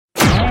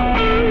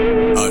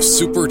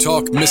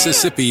SuperTalk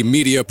Mississippi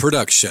media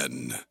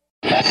production.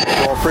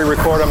 We'll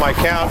pre-record on my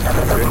count.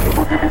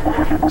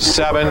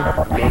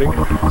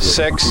 7,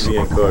 6,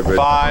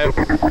 5,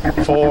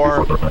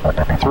 4,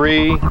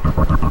 3,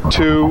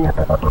 2.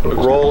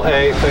 Roll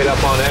A, fade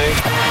up on A.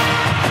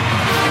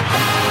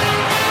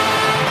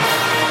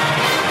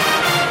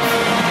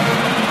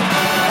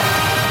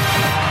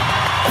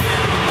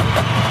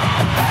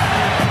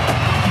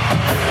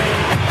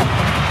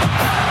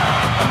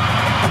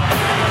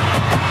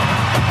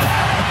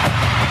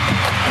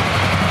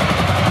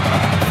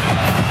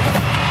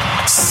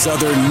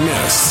 Southern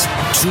Miss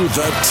to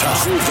the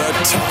top.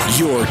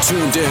 You're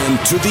tuned in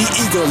to the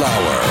Eagle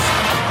Hour.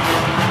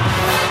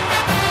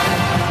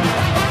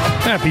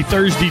 Happy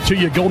Thursday to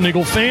you, Golden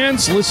Eagle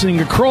fans, listening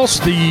across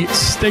the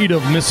state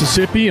of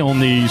Mississippi on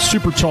the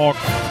SuperTalk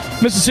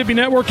Mississippi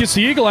Network. It's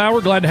the Eagle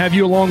Hour. Glad to have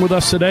you along with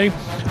us today.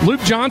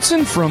 Luke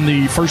Johnson from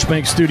the First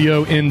Bank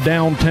Studio in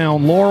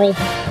downtown Laurel.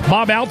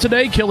 Bob out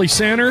today, Kelly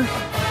Sanner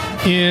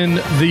in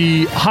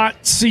the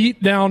hot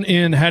seat down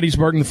in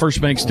Hattiesburg in the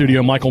First Bank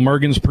Studio. Michael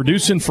Mergens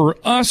producing for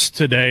us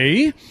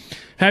today.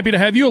 Happy to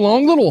have you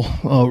along. Little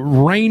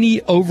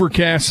rainy,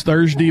 overcast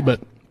Thursday,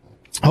 but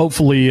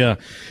hopefully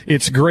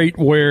it's great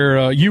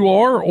where you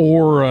are,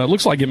 or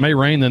looks like it may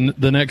rain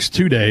the next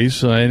 2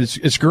 days. And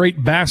it's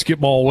great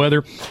basketball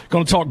weather.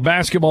 Going to talk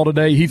basketball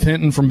today. Heath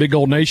Hinton from Big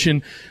Gold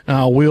Nation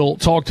will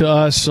talk to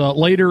us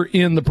later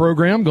in the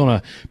program.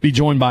 Going to be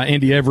joined by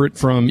Andy Everett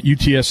from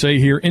UTSA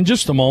here in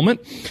just a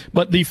moment.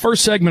 But the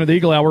first segment of the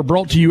Eagle Hour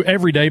brought to you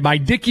every day by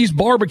Dickey's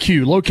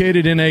Barbecue,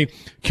 located in a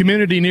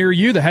community near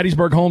you. The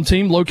Hattiesburg home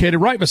team located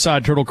right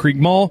beside Turtle Creek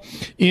Mall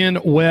in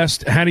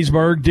West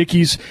Hattiesburg.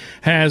 Dickey's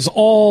has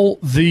all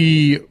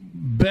the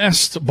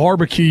best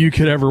barbecue you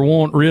could ever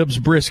want: ribs,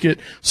 brisket,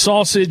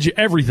 sausage,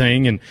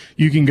 everything. And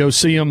you can go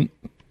see them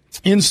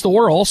in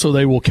store. Also,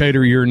 they will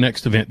cater your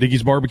next event.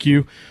 Dickey's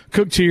Barbecue,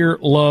 cooked here,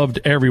 loved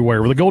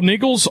everywhere. Well, the Golden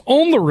Eagles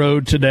on the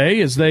road today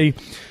as they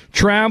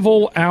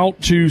travel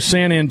out to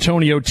San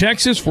Antonio,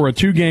 Texas for a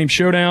 2-game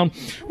showdown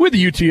with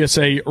the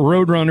UTSA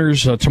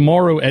Roadrunners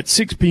tomorrow at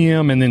 6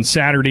 p.m. and then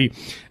Saturday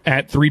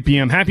at 3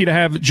 p.m. Happy to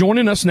have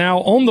joining us now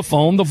on the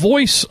phone the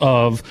voice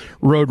of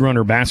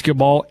Roadrunner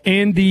basketball,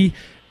 Andy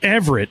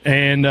Everett.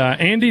 And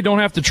Andy, don't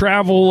have to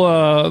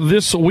travel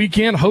this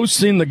weekend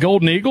hosting the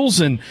Golden Eagles,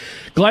 and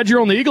glad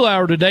you're on the Eagle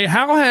Hour today.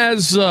 How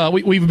has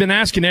we've been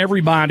asking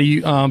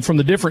everybody from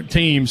the different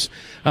teams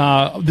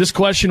this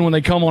question when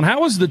they come on?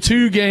 How was the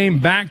 2-game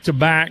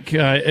back-to-back?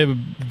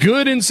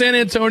 Good in San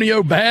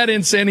Antonio, bad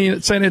in San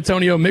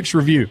Antonio, mixed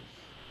review?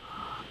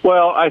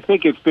 Well, I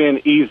think it's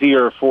been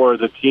easier for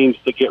the teams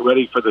to get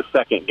ready for the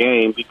second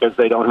game because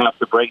they don't have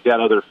to break down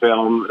other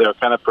film. They're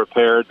kind of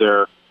prepared.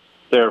 Their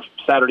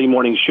Saturday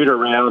morning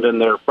shoot-around and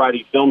their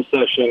Friday film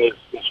session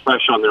is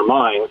fresh on their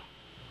minds.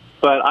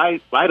 But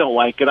I don't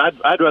like it.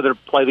 I'd rather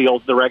play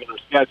the regular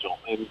schedule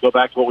and go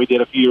back to what we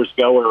did a few years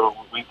ago, where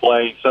we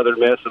play Southern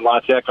Miss and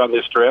La Tech on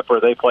this trip, or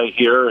they play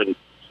here, and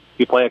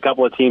you play a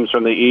couple of teams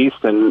from the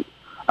East. And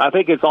I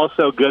think it's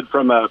also good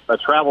from a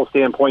travel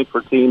standpoint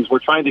for teams. We're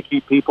trying to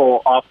keep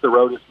people off the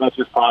road as much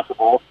as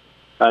possible,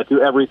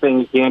 do everything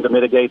you can to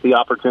mitigate the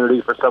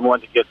opportunity for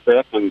someone to get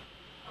sick. And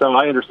so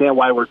I understand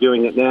why we're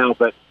doing it now,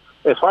 but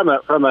as from a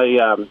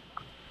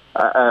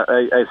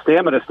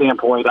stamina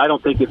standpoint, I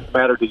don't think it's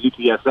mattered to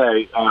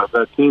UTSA.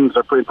 The teams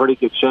are in pretty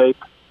good shape,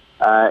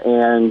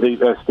 and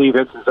Steve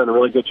Hinson's done a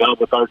really good job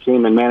with our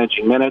team in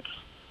managing minutes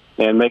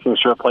and making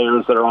sure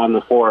players that are on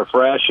the floor are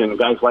fresh, and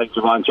guys like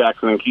Javon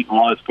Jackson and Keaton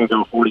Wallace can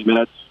go 40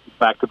 minutes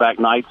back-to-back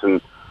nights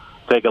and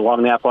take a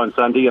long nap on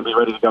Sunday and be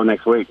ready to go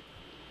next week.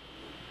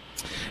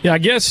 Yeah, I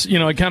guess,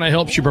 it kind of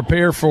helps you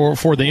prepare for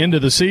the end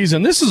of the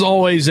season. This is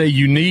always a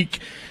unique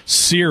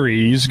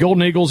series.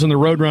 Golden Eagles and the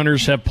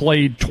Roadrunners have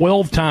played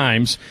 12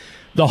 times.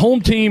 The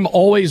home team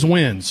always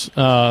wins.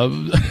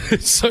 Southern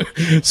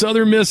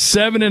Miss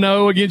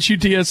 7-0 against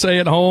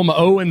UTSA at home,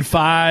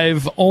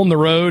 0-5 on the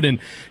road. And,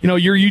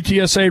 your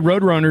UTSA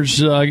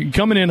Roadrunners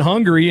coming in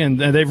hungry, and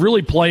they've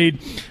really played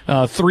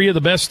 3 of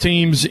the best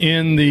teams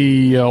in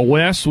the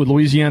West with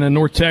Louisiana,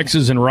 North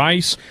Texas, and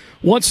Rice.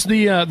 What's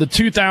the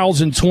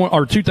 2020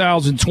 or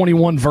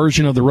 2021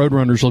 version of the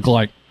Roadrunners look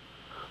like?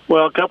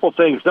 Well, a couple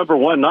things. Number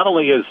one, not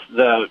only is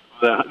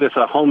this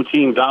a home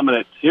team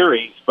dominant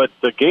series, but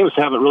the games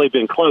haven't really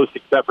been close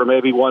except for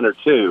maybe 1 or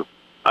 2.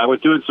 I was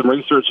doing some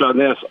research on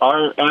this.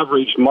 Our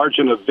average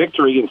margin of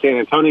victory in San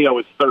Antonio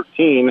is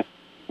 13,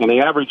 and the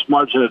average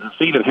margin of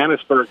defeat in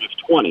Hattiesburg is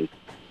 20.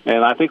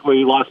 And I think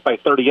we lost by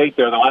 38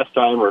 there the last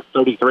time, or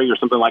 33 or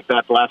something like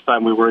that the last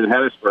time we were in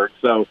Hattiesburg.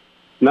 So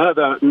none of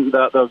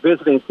the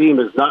visiting team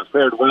has not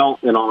fared well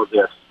in all of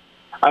this.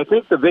 I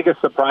think the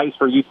biggest surprise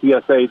for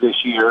UTSA this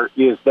year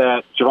is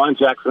that Javon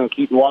Jackson and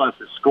Keaton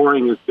Wallace's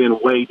scoring has been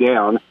way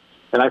down.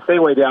 And I say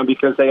way down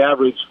because they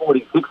averaged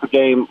 46 a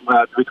game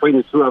between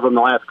the two of them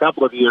the last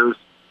couple of years,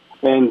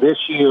 and this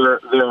year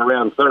they're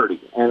around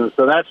 30. And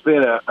so that's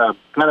been a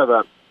kind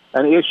of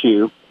an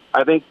issue.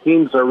 I think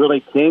teams are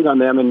really keen on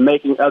them and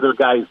making other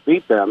guys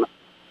beat them.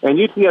 And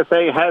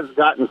UTSA has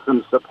gotten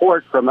some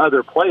support from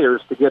other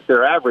players to get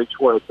their average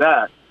where it's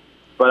at.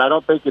 but I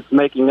don't think it's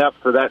making up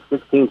for that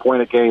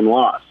 16-point-a-game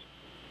loss.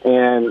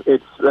 And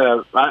it's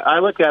I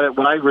look at it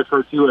what I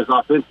refer to as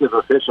offensive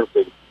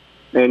efficiency.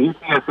 And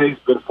UTSA's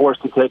been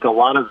forced to take a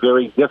lot of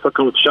very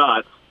difficult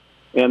shots,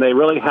 and they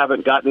really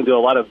haven't gotten into a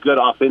lot of good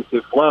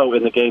offensive flow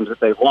in the games that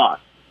they've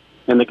lost.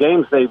 And the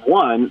games they've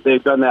won,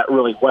 they've done that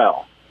really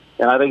well.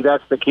 And I think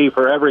that's the key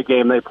for every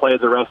game they play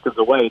the rest of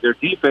the way. Their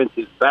defense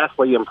is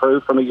vastly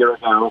improved from a year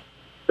ago.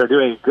 They're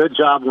doing a good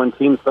job when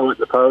teams throw at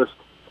the post.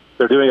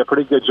 They're doing a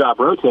pretty good job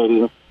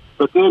rotating.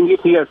 But then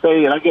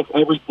UTSA, and I guess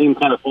every team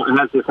kind of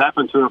has this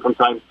happen to them from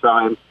time to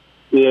time,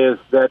 is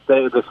that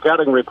the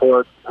scouting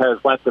report has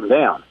let them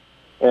down.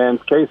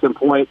 And case in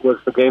point was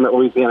the game at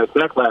Louisiana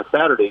Tech last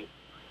Saturday.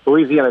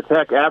 Louisiana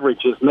Tech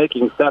averages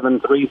making 7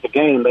 threes a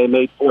game. They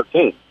made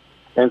 14.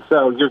 And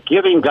so you're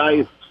giving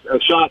guys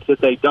shots that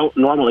they don't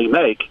normally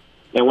make,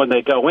 and when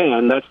they go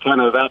in, that's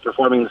kind of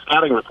outperforming the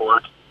scouting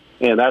report,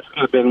 and that's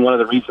kind of been one of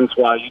the reasons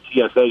why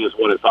UTSA is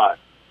 1-5.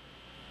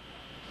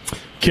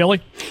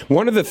 Kelly?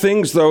 One of the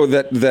things, though,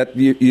 that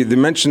you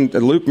mentioned,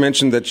 Luke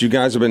mentioned that you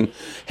guys have been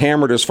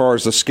hammered as far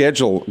as the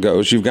schedule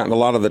goes. You've gotten a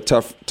lot of the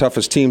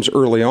toughest teams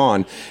early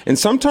on. And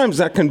sometimes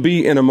that can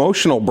be an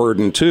emotional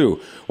burden,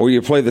 too, where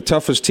you play the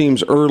toughest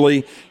teams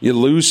early, you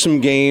lose some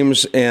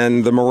games,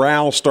 and the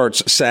morale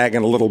starts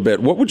sagging a little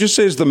bit. What would you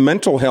say is the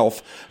mental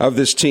health of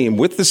this team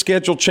with the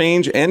schedule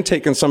change and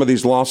taking some of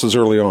these losses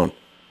early on?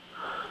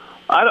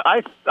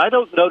 I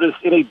don't notice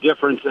any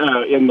difference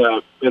in the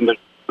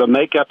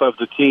makeup of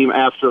the team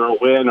after a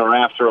win or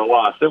after a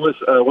loss. It was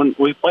when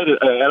we played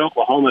at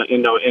Oklahoma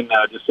in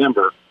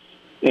December,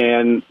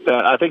 and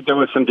I think there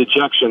was some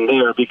dejection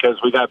there because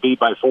we got beat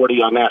by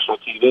 40 on national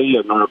TV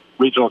and or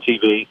regional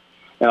TV,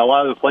 and a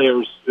lot of the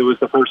players, it was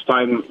the first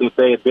time that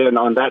they had been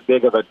on that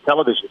big of a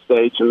television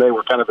stage, and they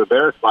were kind of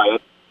embarrassed by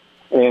it.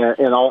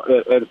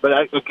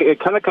 But it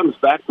kind of comes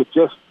back to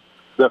just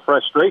the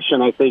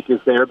frustration, I think,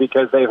 is there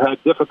because they've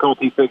had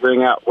difficulty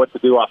figuring out what to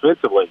do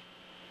offensively.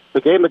 The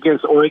game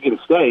against Oregon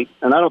State,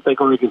 and I don't think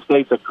Oregon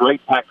State's a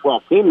great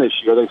Pac-12 team this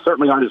year. They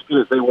certainly aren't as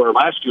good as they were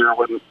last year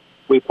when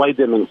we played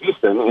them in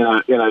Houston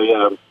in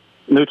a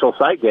neutral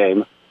site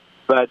game.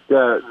 But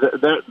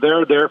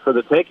they're there for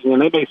the taking,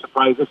 and they may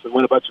surprise us and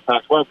win a bunch of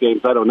Pac-12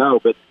 games. I don't know,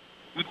 but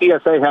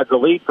UTSA had the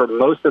lead for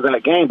most of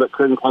that game, but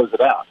couldn't close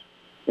it out.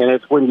 And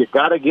it's when you've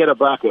got to get a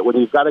bucket, when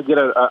you've got to get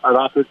an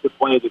offensive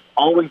play that's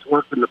always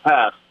worked in the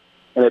past,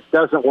 and it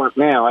doesn't work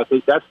now. I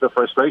think that's the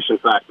frustration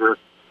factor.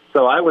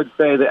 So I would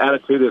say the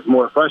attitude is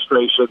more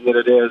frustration than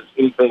it is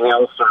anything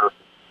else or,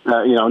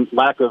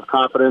 lack of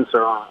confidence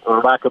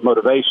or lack of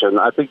motivation.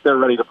 I think they're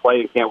ready to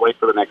play and can't wait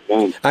for the next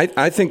game.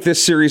 I think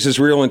this series is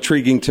real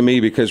intriguing to me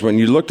because when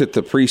you looked at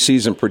the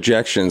preseason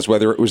projections,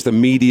 whether it was the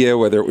media,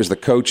 whether it was the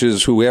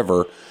coaches,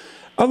 whoever,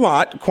 a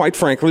lot, quite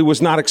frankly,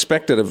 was not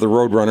expected of the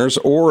Roadrunners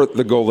or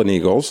the Golden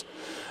Eagles.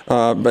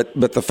 But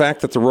the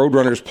fact that the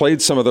Roadrunners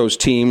played some of those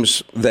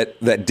teams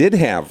that did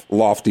have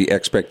lofty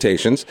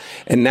expectations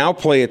and now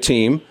play a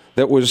team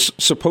that was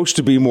supposed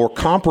to be more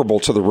comparable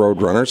to the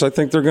Roadrunners, I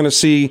think they're going to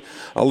see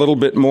a little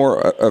bit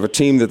more of a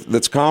team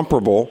that's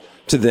comparable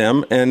to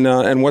them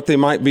and what they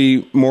might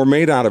be more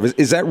made out of.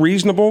 Is that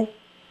reasonable?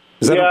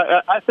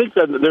 I think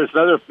that there's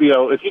another,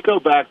 if you go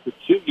back to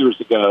 2 years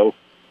ago,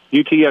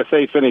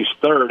 UTSA finished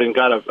third and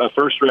got a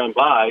first-round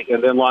bye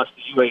and then lost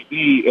to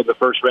UAB in the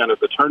first round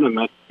of the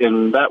tournament,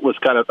 and that was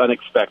kind of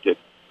unexpected.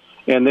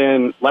 And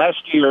then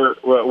last year,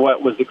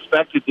 what was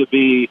expected to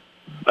be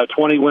a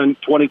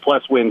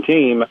 20-plus win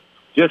team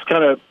just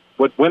kind of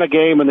would win a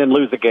game and then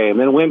lose a game,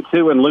 then win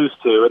 2 and lose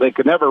 2, and they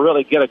could never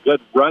really get a good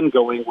run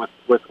going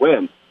with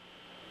wins.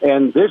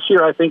 And this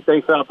year, I think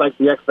they felt like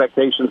the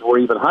expectations were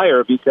even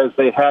higher because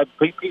they had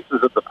pieces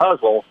of the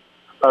puzzle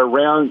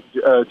around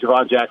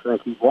Javon Jackson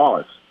and Keith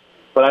Wallace.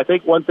 But I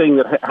think one thing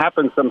that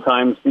happens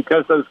sometimes,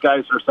 because those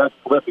guys are such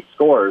prolific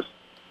scorers,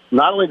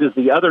 not only does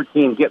the other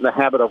team get in the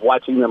habit of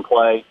watching them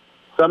play,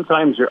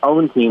 sometimes your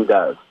own team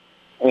does.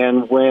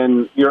 And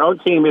when your own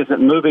team isn't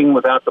moving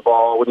without the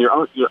ball, when your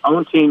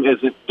own team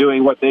isn't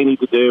doing what they need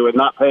to do and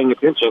not paying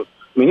attention,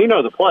 I mean, you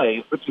know the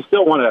plays, but you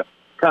still want to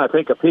kind of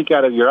take a peek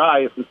out of your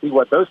eyes and see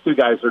what those two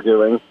guys are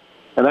doing,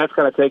 and that's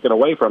kind of taken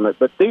away from it.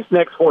 But these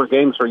next 4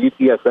 games for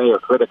UTSA are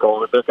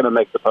critical if they're going to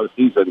make the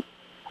postseason.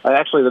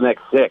 Actually, the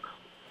next 6,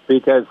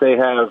 because they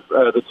have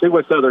the 2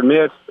 with Southern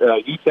Miss,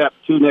 UTEP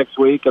 2 next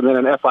week, and then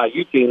an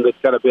FIU team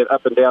that's got a bit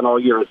up and down all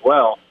year as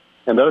well.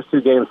 And those 2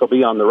 games will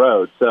be on the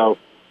road. So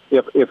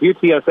if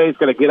UTSA is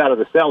going to get out of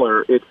the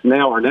cellar, it's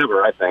now or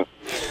never, I think.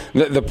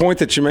 The point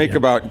that you make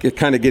about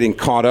kind of getting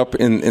caught up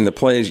in the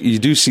plays, you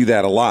do see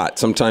that a lot.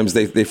 Sometimes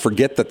they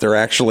forget that they're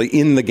actually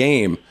in the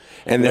game.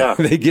 And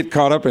they get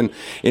caught up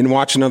in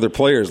watching other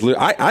players.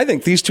 I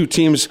think these two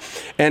teams,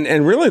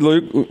 and really,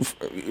 Luke,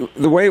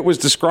 the way it was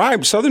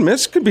described, Southern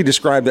Miss could be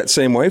described that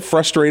same way,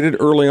 frustrated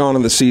early on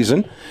in the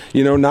season,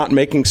 not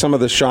making some of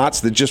the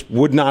shots that just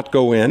would not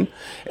go in,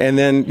 and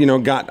then,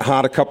 got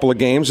hot a couple of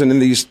games. And in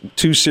these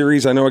 2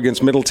 series, I know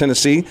against Middle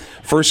Tennessee,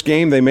 first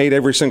game, they made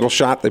every single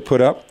shot they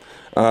put up.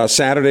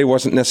 Saturday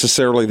wasn't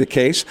necessarily the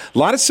case. A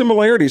lot of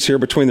similarities here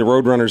between the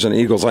Roadrunners and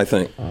Eagles, I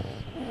think.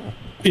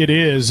 It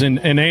is, and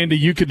Andy,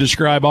 you could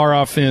describe our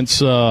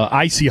offense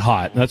icy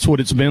hot. That's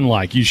what it's been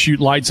like. You shoot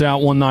lights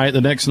out one night,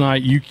 the next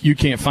night you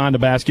can't find a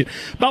basket.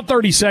 About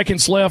 30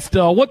 seconds left.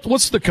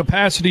 What's the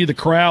capacity, the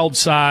crowd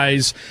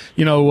size,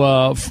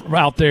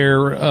 out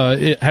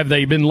there? Have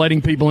they been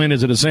letting people in?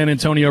 Is it a San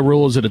Antonio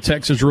rule? Is it a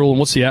Texas rule? And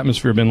what's the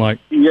atmosphere been like?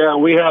 Yeah,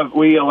 we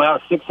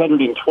allow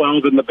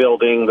 612 in the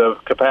building. The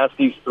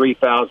capacity's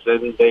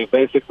 3,000. They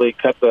basically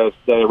cut the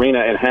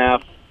arena in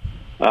half.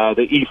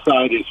 The east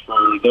side is for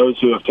those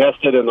who have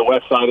tested, and the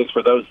west side is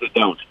for those that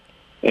don't.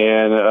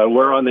 And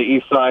we're on the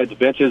east side. The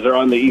benches are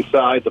on the east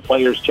side. The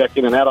players check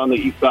in and out on the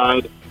east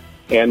side,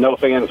 and no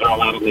fans are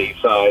allowed on the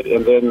east side.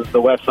 And then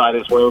the west side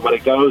is where everybody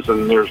goes,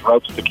 and there's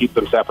ropes to keep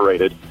them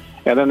separated.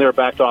 And then they're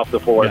backed off the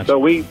floor. Yes. So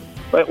we've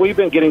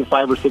been getting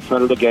 500 or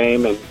 600 a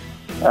game, and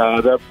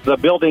the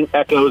building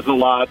echoes a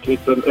lot.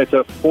 It's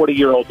a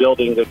 40-year-old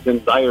building that's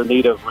in dire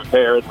need of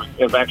repair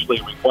and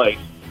actually replaced.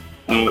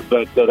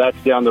 But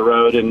that's down the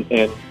road, and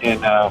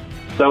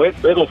so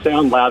it'll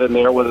sound loud in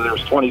there whether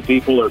there's 20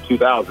 people or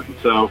 2,000.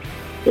 So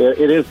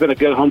it has been a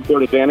good home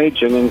court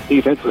advantage, and in the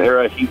Steve Henson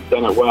era, he's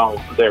done it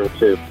well there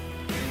too.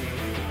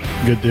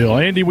 Good deal.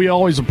 Andy, we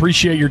always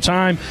appreciate your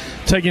time,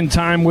 taking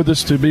time with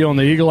us to be on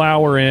the Eagle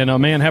Hour, and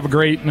man, have a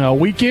great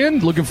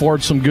weekend. Looking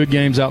forward to some good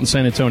games out in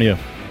San Antonio.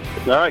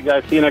 All right,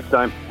 guys. See you next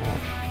time.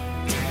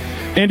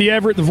 Andy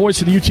Everett, the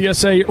voice of the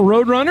UTSA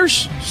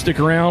Roadrunners. Stick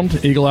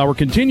around. Eagle Hour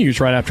continues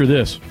right after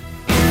this.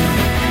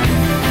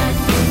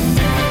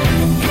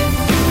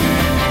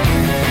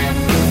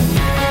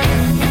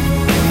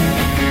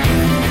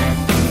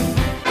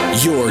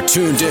 You're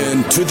tuned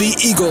in to the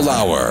Eagle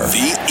Hour.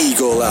 The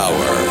Eagle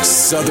Hour.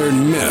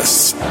 Southern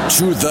Miss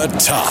to the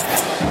top.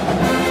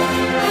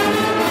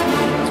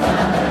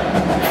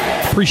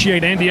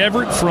 Appreciate Andy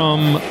Everett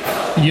from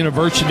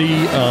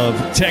University of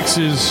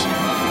Texas,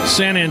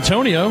 San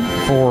Antonio,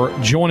 for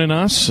joining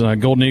us.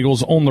 Golden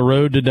Eagles on the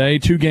road today.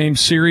 2-game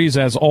series,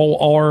 as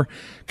all our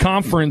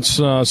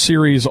conference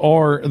series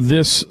are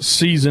this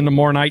season.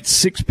 Tomorrow night,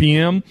 6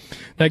 p.m.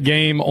 That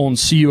game on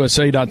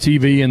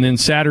CUSA.TV, and then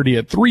Saturday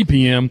at 3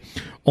 p.m.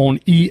 on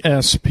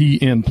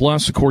ESPN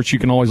Plus. Of course, you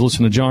can always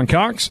listen to John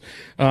Cox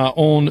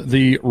on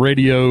the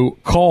radio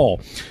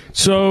call.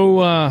 So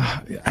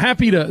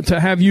happy to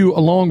have you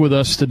along with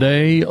us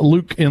today,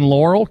 Luke and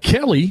Laurel.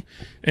 Kelly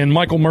and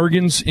Michael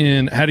Mergens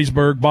in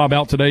Hattiesburg. Bob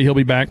out today. He'll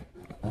be back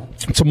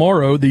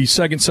tomorrow. The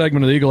second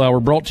segment of the Eagle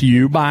Hour brought to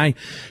you by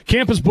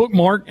Campus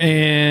Bookmark,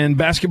 and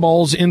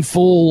basketball's in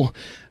full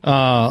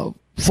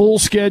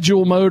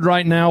schedule mode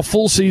right now,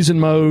 full season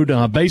mode.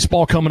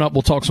 Baseball coming up.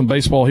 We'll talk some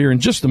baseball here in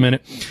just a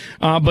minute.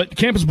 But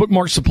Campus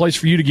Bookmark's the place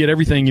for you to get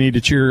everything you need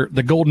to cheer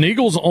the Golden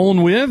Eagles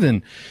on with.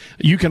 And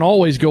you can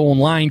always go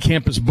online,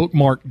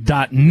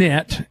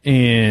 campusbookmark.net,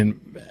 and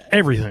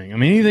everything. I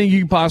mean, anything you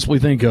can possibly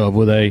think of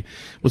with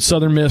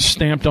Southern Miss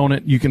stamped on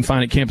it, you can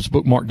find it at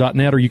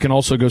campusbookmark.net, or you can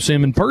also go see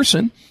them in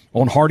person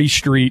on Hardy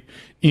Street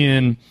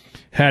in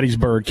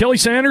Hattiesburg. Kelly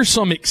Sanders,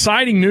 some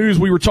exciting news.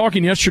 We were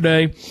talking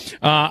yesterday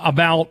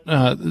about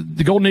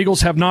the Golden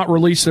Eagles have not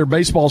released their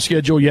baseball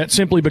schedule yet,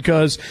 simply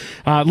because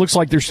it looks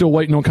like they're still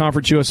waiting on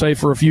Conference USA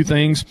for a few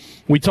things.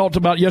 We talked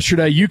about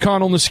yesterday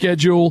UConn on the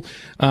schedule.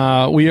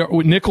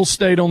 Nicholls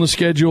State on the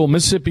schedule.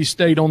 Mississippi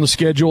State on the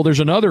schedule. There's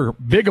another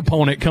big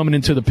opponent coming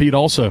into the Pete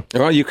also.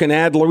 Well, you can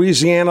add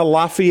Louisiana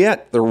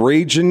Lafayette. The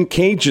Ragin'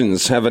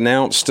 Cajuns have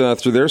announced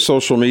through their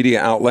social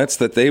media outlets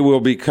that they will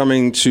be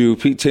coming to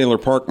Pete Taylor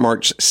Park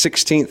March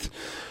 16th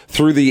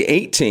through the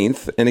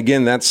 18th. And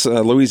again, that's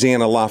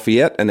Louisiana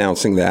Lafayette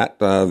announcing that.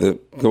 The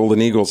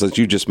Golden Eagles, as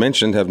you just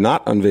mentioned, have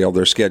not unveiled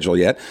their schedule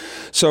yet.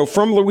 So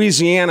from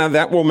Louisiana,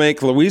 that will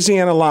make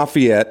Louisiana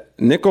Lafayette,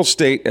 Nicholls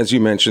State, as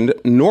you mentioned,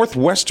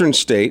 Northwestern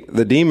State,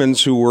 the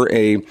Demons, who were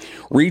a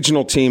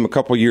regional team a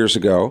couple years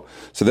ago.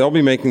 So they'll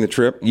be making the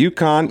trip.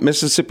 UConn,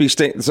 Mississippi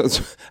State. So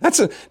that's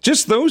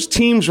just those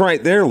teams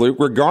right there, Luke,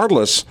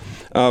 regardless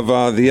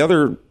of the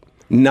other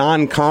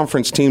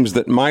non-conference teams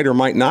that might or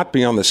might not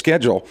be on the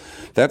schedule.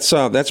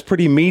 That's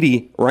pretty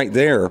meaty right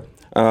there.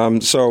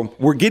 So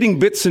we're getting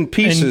bits and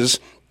pieces,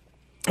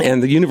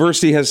 and the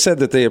university has said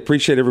that they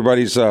appreciate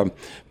everybody's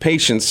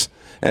patience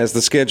as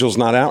the schedule's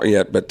not out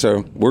yet. But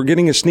we're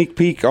getting a sneak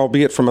peek,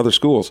 albeit from other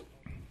schools.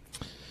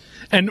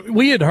 And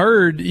we had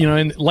heard,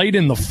 late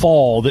in the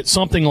fall that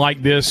something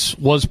like this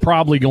was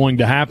probably going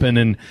to happen.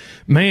 And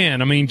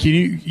man, I mean,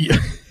 can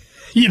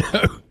you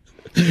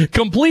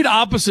complete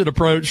opposite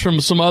approach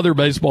from some other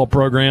baseball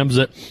programs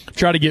that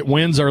try to get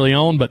wins early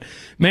on. But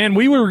man,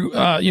 we were,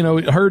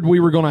 heard we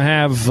were going to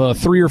have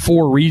 3 or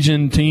 4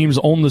 region teams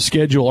on the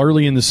schedule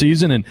early in the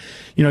season. And,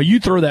 you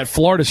throw that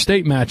Florida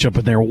State matchup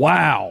in there.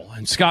 Wow.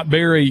 And Scott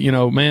Berry,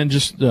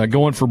 just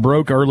going for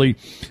broke early,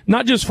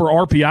 not just for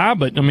RPI,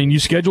 but I mean, you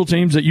schedule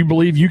teams that you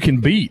believe you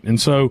can beat.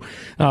 And so,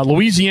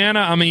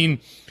 Louisiana,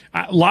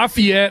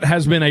 Lafayette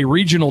has been a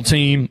regional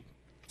team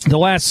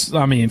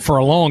for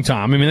a long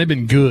time. They've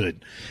been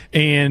good,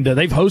 and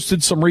they've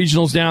hosted some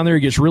regionals down there.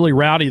 It gets really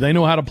rowdy. They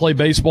know how to play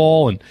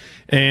baseball,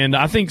 and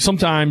I think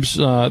sometimes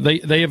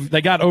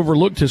they got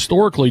overlooked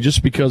historically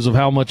just because of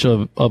how much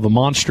of a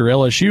monster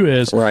LSU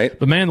is. Right.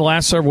 But man, the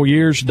last several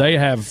years they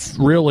have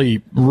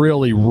really,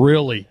 really,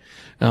 really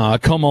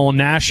come on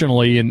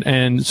nationally,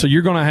 and so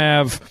you're going to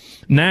have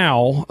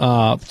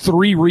now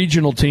 3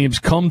 regional teams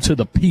come to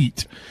the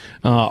Pete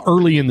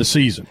early in the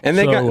season, and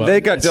they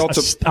got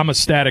dealt. I'm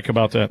ecstatic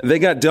about that. They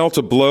got dealt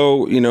a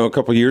blow, a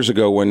couple years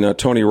ago when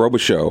Tony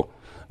Robichaux,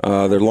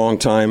 their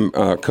longtime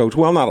coach,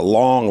 well, not a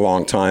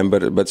long time,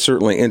 but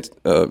certainly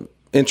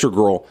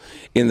integral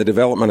in the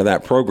development of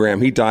that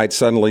program. He died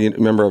suddenly,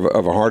 remember,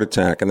 of a heart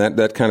attack, and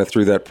that kind of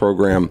threw that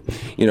program,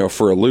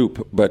 for a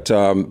loop. But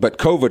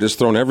COVID has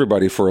thrown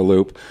everybody for a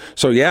loop.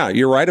 So yeah,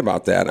 you're right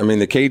about that.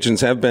 The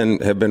Cajuns have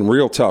been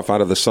real tough out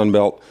of the Sun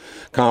Belt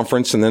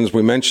Conference, and then as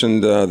we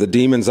mentioned, the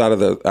Demons out of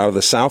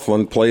the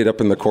Southland played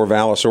up in the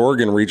Corvallis,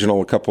 Oregon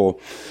regional a couple,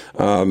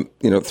 2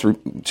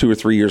 or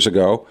 3 years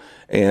ago.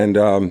 And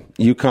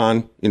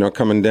UConn,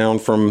 coming down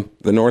from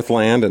the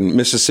Northland, and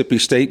Mississippi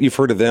State, you've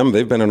heard of them.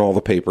 They've been in all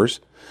the papers.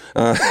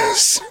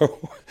 There's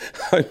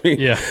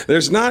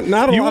not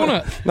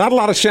a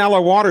lot of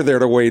shallow water there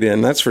to wade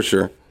in, that's for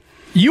sure.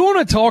 You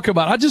want to talk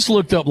about, I just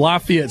looked up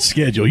Lafayette's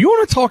schedule. You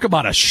want to talk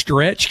about a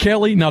stretch,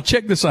 Kelly? Now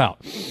check this out.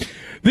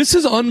 This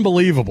is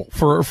unbelievable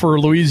for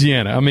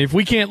Louisiana. If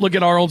we can't look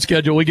at our own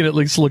schedule, we can at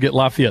least look at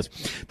Lafayette's.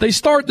 They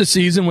start the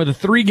season with a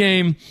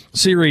 3-game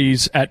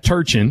series at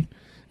Turchin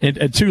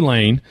at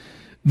Tulane.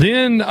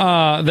 Then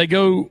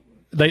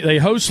they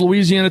host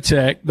Louisiana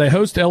Tech. They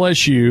host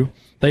LSU.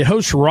 They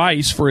host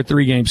Rice for a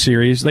 3-game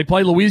series. They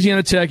play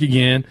Louisiana Tech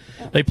again.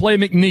 They play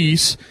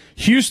McNeese,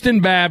 Houston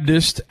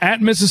Baptist,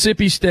 at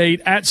Mississippi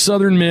State, at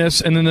Southern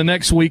Miss, and then the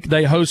next week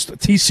they host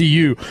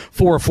TCU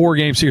for a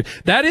 4-game series.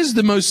 That is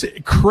the most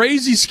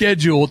crazy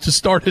schedule to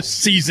start a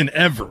season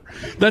ever.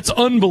 That's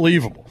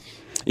unbelievable.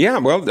 Yeah,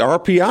 well, the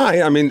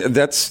RPI,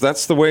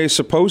 that's the way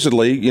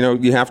supposedly,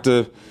 you have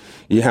to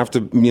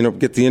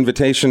get the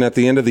invitation at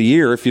the end of the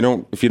year if you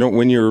don't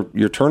win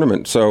your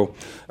tournament. So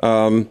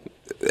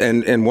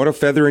and what a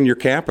feather in your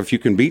cap if you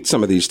can beat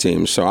some of these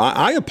teams. So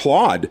I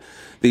applaud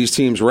these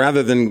teams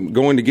rather than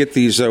going to get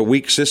these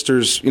weak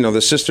sisters,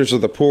 the sisters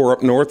of the poor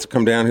up north to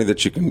come down here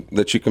that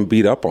you can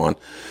beat up on.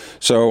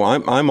 So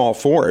I'm all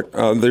for it.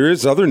 There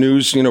is other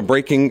news,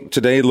 breaking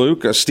today,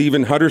 Luke.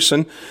 Stephen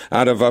Hutterson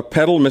out of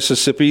Petal,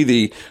 Mississippi,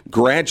 the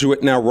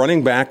graduate now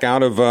running back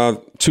out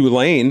of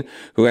Tulane,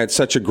 who had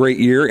such a great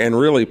year and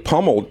really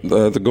pummeled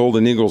the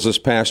Golden Eagles this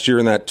past year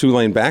in that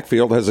Tulane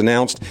backfield, has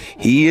announced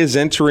he is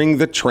entering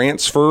the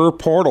transfer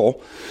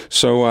portal.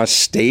 So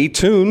stay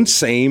tuned.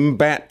 Same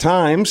bat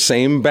time,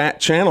 same bat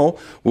channel.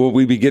 Will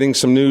we be getting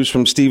some news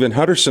from Stephen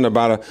Hutterson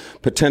about a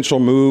potential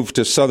move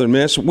to Southern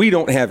Miss? We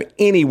don't have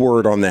any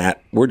word on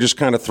that. We're just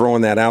kind of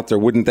throwing that out there.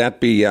 Wouldn't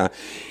that be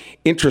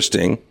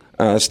interesting?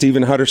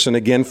 Stephen Hutterson,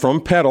 again from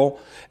Petal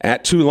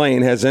at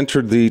Tulane, has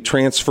entered the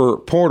transfer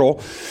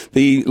portal.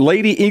 The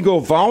Lady Eagle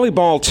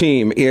volleyball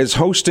team is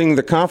hosting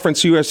the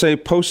Conference USA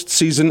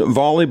postseason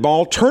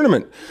volleyball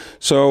tournament.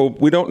 So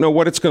we don't know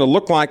what it's going to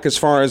look like as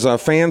far as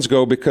fans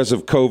go because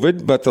of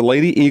COVID, but the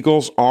Lady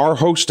Eagles are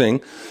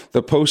hosting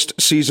the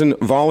postseason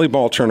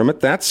volleyball tournament.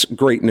 That's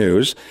great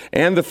news.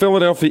 And the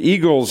Philadelphia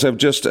Eagles have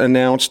just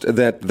announced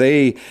that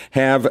they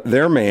have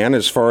their man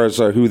as far as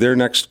who their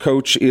next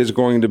coach is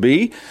going to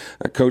be.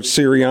 Coach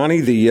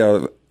Sirianni,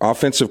 the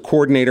offensive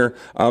coordinator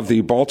of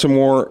the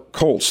Baltimore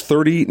Colts,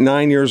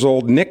 39 years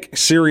old, Nick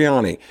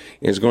Sirianni,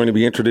 is going to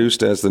be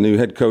introduced as the new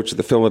head coach of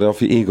the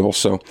Philadelphia Eagles.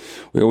 So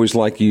we always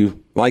like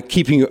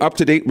keeping you up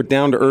to date with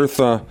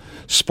down-to-earth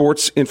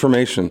sports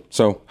information.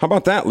 So how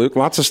about that, Luke?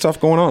 Lots of stuff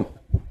going on.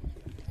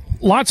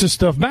 Lots of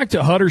stuff. Back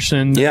to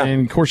Hutterson, yeah.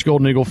 And, of course,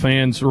 Golden Eagle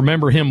fans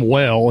remember him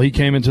well. He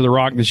came into the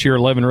Rock this year,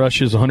 11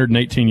 rushes,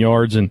 118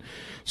 yards, and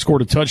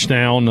scored a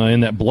touchdown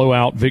in that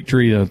blowout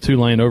victory,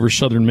 Tulane over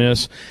Southern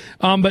Miss.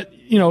 But,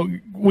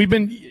 we've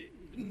been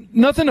 –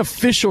 nothing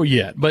official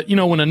yet. But,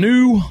 when a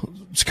new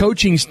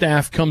coaching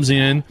staff comes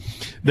in,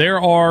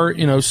 there are,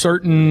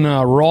 certain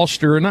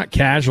roster – not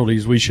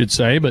casualties, we should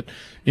say, but –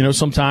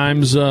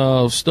 sometimes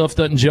stuff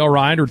doesn't gel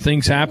right or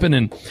things happen.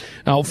 And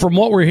from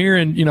what we're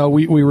hearing,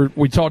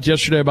 we talked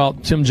yesterday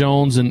about Tim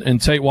Jones and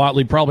Tate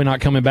Watley probably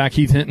not coming back.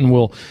 Heath Hinton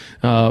will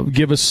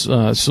give us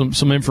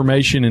some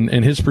information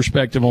and his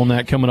perspective on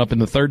that coming up in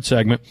the third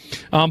segment.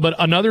 But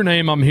another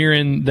name I'm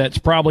hearing that's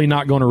probably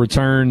not going to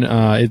return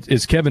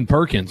is Kevin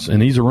Perkins,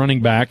 and he's a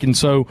running back. And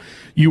so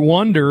you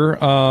wonder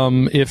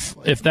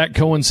if that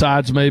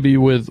coincides maybe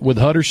with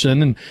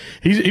Hutterson. And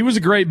he was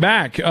a great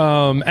back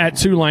at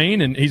Tulane,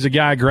 and he's a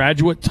guy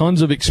graduate,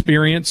 tons of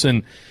experience,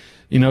 and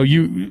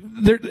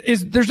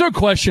there's no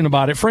question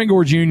about it. Frank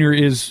Gore Jr.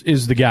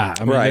 is the guy.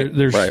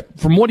 Right.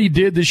 From what he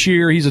did this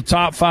year, he's a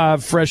top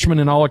 5 freshman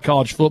in all of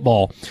college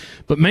football.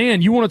 But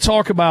man, you want to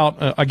talk about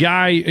a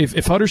guy, if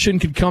Hutterson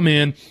could come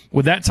in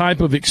with that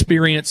type of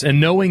experience and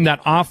knowing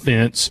that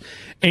offense,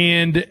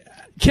 and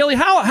Kelly,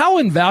 how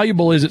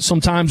invaluable is it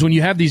sometimes when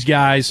you have these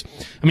guys?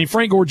 I mean,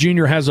 Frank Gore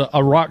Jr. has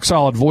a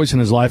rock-solid voice in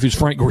his life, who's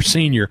Frank Gore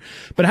Sr.,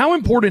 but how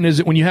important is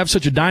it when you have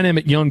such a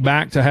dynamic young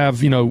back to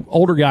have,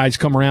 older guys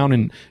come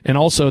around and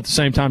also at the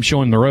same time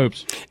showing the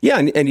ropes? Yeah,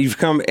 and you've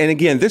come, and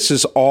again, this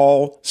is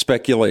all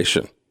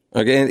speculation,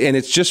 okay, and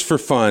it's just for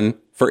fun,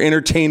 for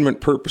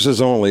entertainment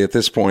purposes only at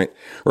this point,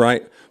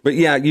 right? But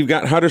yeah, you've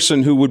got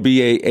Hutterson, who would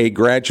be a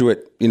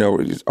graduate,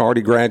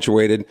 already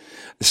graduated,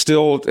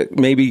 still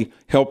maybe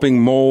helping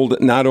mold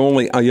not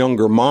only a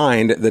younger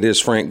mind that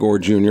is Frank Gore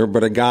Jr.,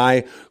 but a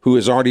guy who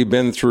has already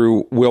been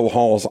through Will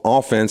Hall's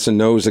offense and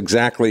knows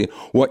exactly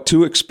what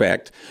to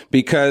expect,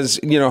 because,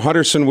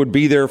 Hutterson would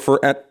be there for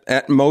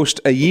at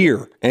most a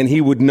year, and he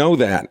would know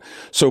that.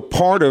 So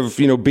part of,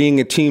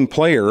 being a team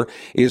player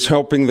is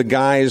helping the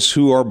guys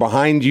who are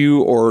behind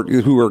you or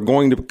who are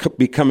going to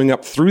be coming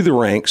up through the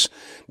ranks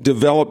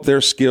develop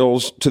their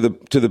skills to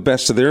the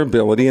best of their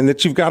ability, and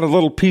that you've got a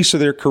little piece of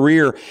their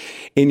career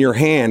in your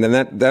hand, and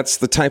that's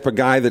the type of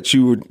guy that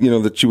you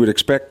would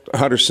expect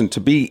Hutterson to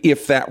be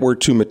if that were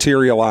to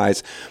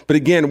materialize. But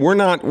again, we're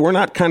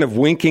not kind of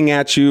winking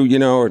at you,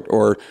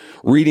 or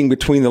reading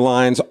between the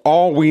lines.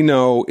 All we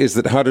know is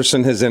that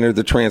Hutterson has entered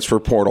the transfer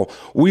portal.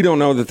 We don't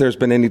know that there's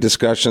been any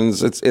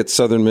discussions. It's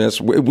Southern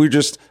Miss. We're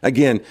just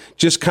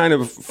kind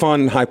of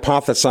fun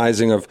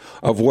hypothesizing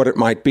of what it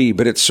might be,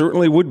 but it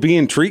certainly would be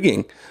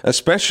intriguing,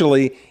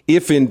 especially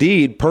if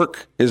indeed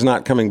Perk is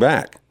not coming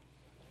back.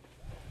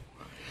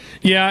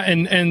 Yeah,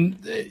 and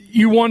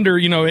you wonder,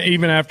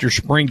 even after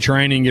spring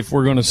training, if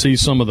we're going to see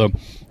some of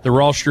the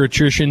roster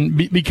attrition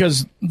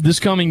because this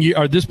coming year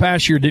or this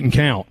past year didn't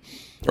count.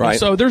 Right. And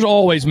so there's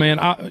always, man,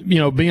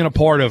 being a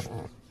part of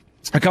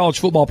a college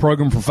football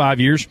program for 5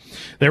 years,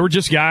 there were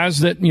just guys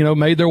that,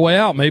 made their way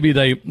out. Maybe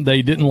they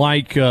didn't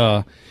like,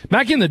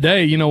 back in the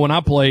day, when I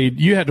played,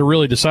 you had to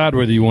really decide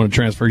whether you wanted to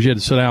transfer. You had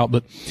to sit out,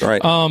 but,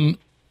 right.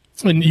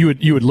 And you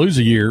would lose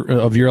a year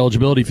of your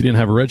eligibility if you didn't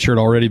have a red shirt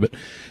already. But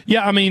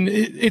yeah, I mean,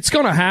 it's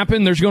going to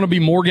happen. There's going to be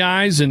more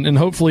guys, and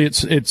hopefully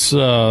it's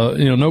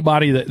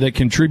nobody that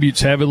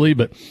contributes heavily.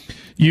 But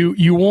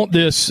you want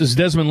this, as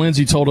Desmond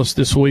Lindsay told us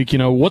this week.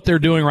 What they're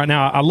doing right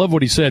now. I love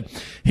what he said.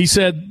 He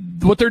said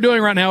what they're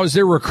doing right now is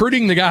they're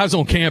recruiting the guys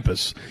on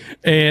campus,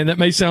 and that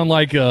may sound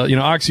like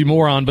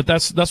oxymoron, but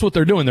that's what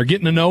they're doing. They're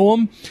getting to know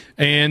them,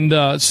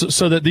 and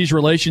so that these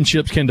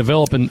relationships can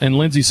develop. And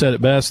Lindsay said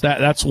it best.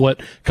 That's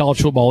what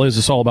college football is.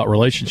 It's all about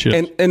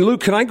relationships. And Luke,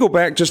 can I go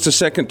back just a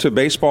second to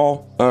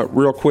baseball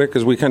real quick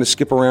as we kind of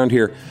skip around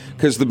here?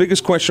 Because the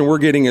biggest question we're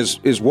getting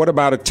is what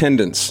about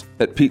attendance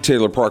at Pete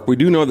Taylor Park? We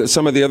do know that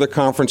some of the other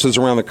conferences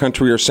around the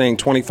country are saying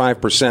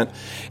 25%,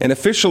 and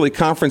officially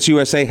Conference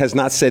USA has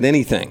not said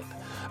anything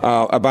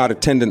about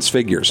attendance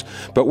figures.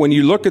 But when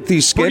you look at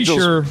these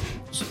schedules,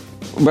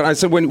 but I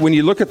said when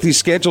you look at these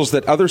schedules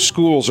that other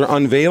schools are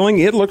unveiling,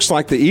 it looks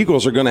like the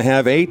Eagles are going to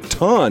have a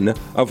ton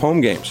of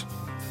home games.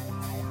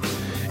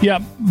 Yeah,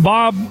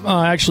 Bob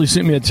actually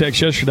sent me a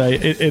text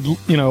yesterday.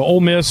 Ole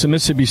Miss and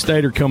Mississippi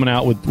State are coming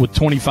out with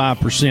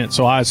 25%,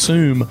 so I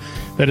assume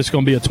that it's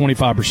going to be a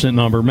 25%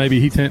 number. Maybe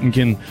Heath Hinton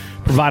can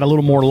provide a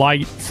little more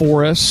light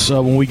for us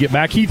when we get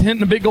back. Heath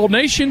Hinton, the Big Gold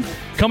Nation,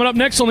 coming up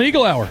next on the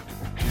Eagle Hour.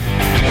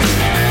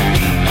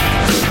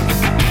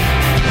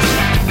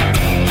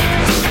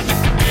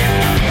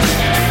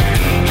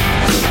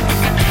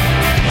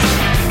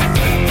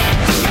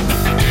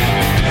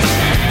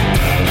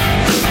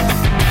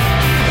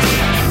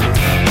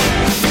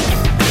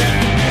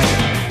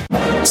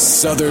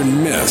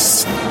 Southern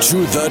Miss to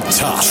the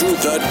top. To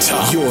the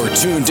top. You're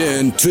tuned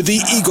in to the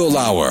Eagle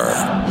Hour.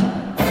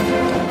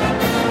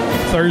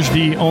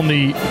 Thursday on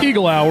the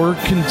Eagle Hour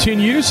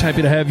continues.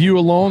 Happy to have you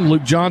along.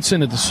 Luke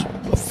Johnson at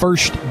the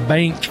First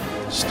Bank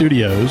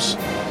Studios.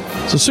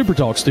 It's a Super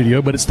Talk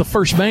studio, but it's the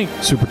First Bank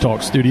Super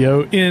Talk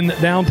studio in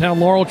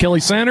downtown Laurel. Kelly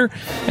Sander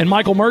and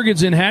Michael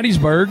Mergens in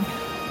Hattiesburg.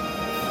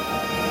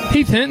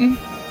 Heath Hinton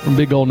from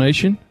Big Gold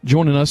Nation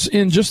joining us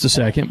in just a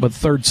second, but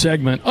third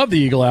segment of the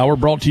Eagle Hour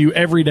brought to you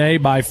every day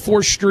by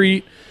 4th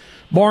Street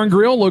Bar and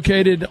Grill,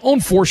 located on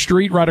 4th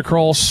Street right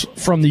across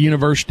from the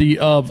University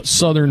of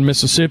Southern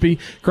Mississippi.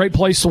 Great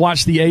place to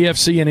watch the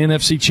AFC and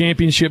NFC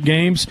championship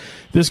games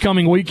this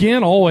coming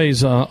weekend.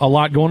 Always a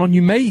lot going on.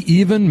 You may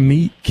even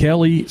meet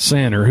Kelly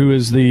Sander, who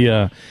is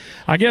the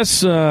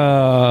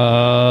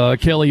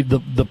Kelly,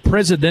 the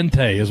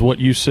Presidente is what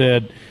you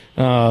said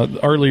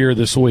earlier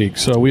this week.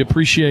 So we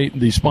appreciate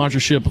the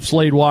sponsorship of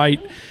Slade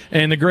White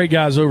and the great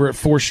guys over at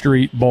 4th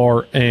Street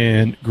Bar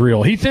and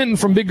Grill. Heath Hinton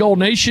from Big Gold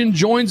Nation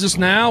joins us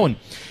now. And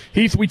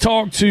Heath, we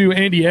talked to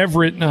Andy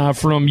Everett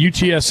from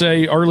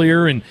UTSA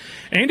earlier, and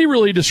Andy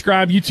really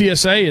described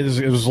UTSA as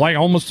it was like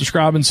almost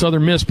describing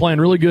Southern Miss, playing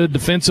really good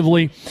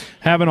defensively,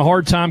 having a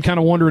hard time kind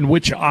of wondering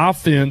which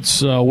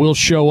offense will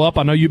show up.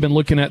 I know you've been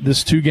looking at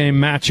this 2-game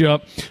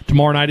matchup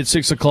tomorrow night at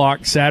 6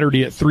 o'clock,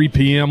 Saturday at 3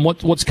 p.m.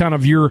 What's kind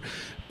of your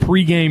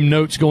pregame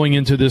notes going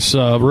into this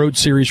road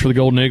series for the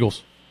Golden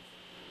Eagles?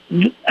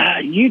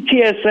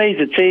 UTSA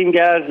is a team,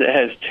 guys, that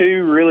has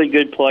two really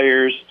good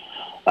players,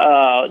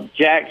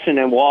 Jackson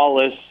and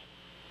Wallace.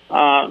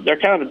 They're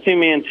kind of a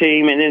two-man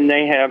team, and then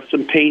they have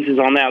some pieces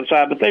on the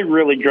outside, but they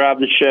really drive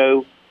the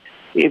show.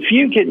 If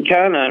you can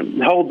kind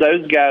of hold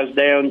those guys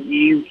down,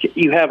 you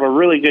have a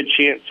really good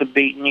chance of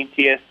beating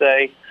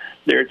UTSA.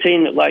 They're a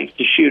team that likes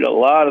to shoot a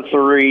lot of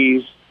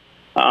threes.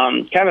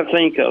 Kind of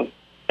think of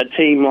a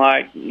team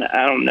like,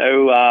 I don't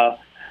know,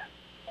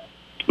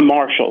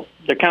 Marshall.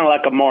 They're kind of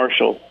like a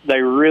Marshall. They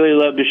really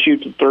love to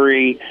shoot the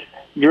three,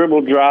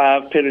 dribble,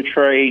 drive,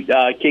 penetrate,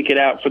 kick it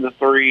out for the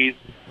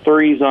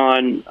threes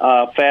on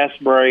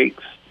fast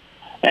breaks.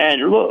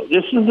 And look,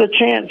 this is a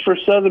chance for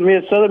Southern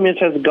Miss. Southern Miss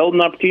has a golden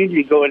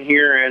opportunity to go in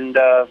here and,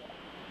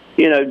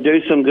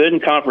 do some good in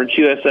Conference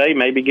USA,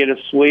 maybe get a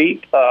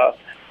sweep.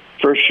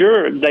 For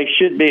sure, they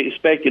should be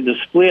expected to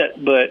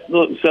split. But,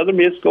 look, Southern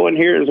Miss go in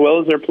here as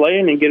well as they're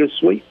playing and get a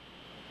sweep.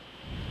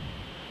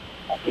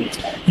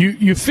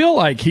 You feel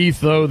like, Heath,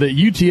 though, that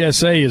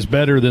UTSA is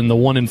better than the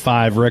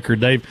 1-5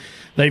 record.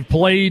 They've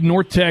played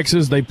North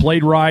Texas, they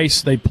played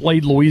Rice, they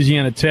played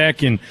Louisiana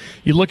Tech, and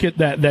you look at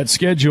that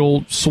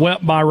schedule: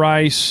 swept by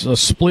Rice, a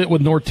split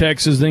with North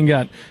Texas, then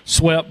got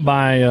swept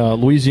by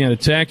Louisiana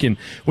Tech. And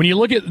when you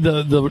look at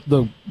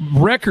the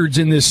records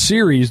in this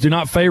series, do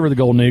not favor the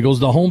Golden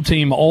Eagles. The home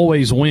team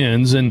always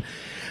wins, and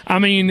I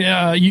mean,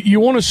 you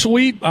want to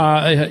sweep.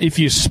 If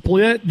you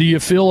split, do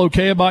you feel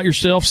okay about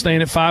yourself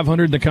staying at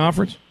 500 in the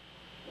conference?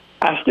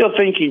 I still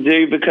think you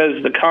do,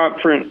 because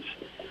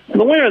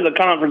the winner of the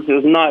conference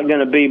is not going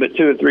to be but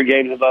 2 or 3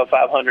 games above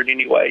 500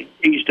 anyway,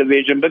 each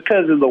division,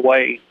 because of the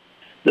way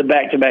the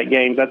back-to-back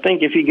games. I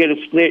think if you get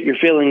a split, you're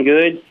feeling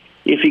good.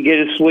 If you get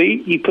a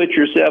sweep, you put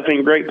yourself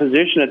in great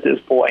position at this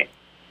point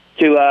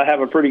to have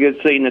a pretty good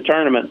seed in the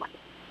tournament.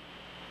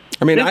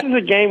 I mean, this is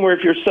a game where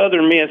if you're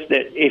Southern Miss,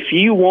 that if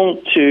you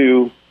want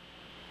to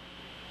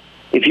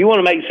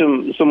make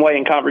some way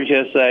in Conference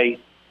USA,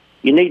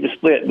 you need to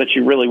split, but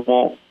you really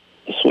want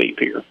a sweep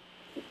here.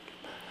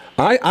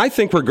 I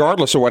think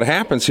regardless of what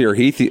happens here,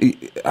 Heath,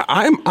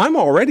 I'm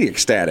already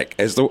ecstatic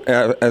as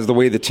the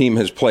way the team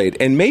has played,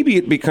 and maybe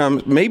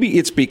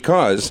it's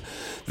because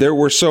there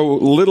were so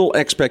little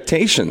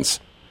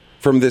expectations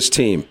from this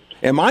team.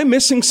 Am I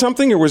missing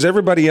something, or was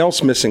everybody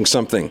else missing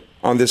something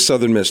on this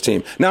Southern Miss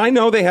team? Now I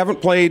know they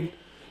haven't played,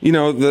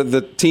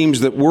 the teams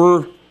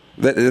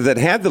that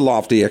had the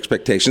lofty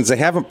expectations. They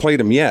haven't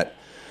played them yet,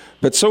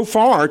 but so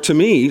far, to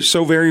me,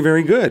 so very,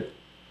 very good.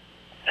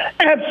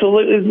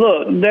 Absolutely.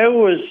 Look, there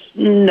was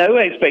no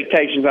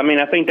expectations. I mean,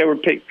 I think they were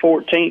picked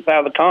 14th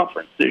out of the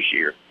conference this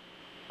year,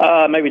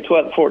 maybe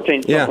 12th,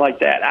 14th, something like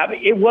that. I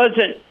mean, there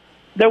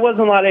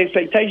wasn't a lot of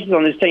expectations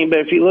on this team, but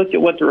if you looked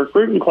at what the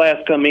recruiting class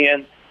come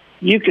in,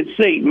 you could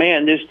see,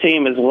 man, this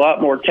team is a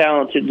lot more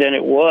talented than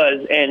it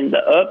was, and the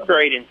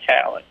upgrade in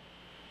talent,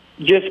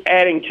 just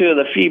adding to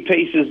the few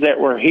pieces that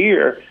were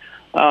here,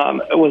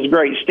 was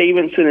great.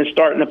 Stevenson is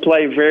starting to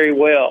play very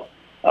well.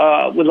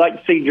 Would like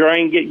to see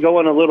Drain get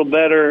going a little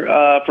better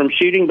from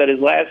shooting, but his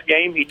last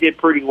game he did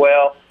pretty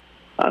well.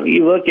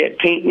 You look at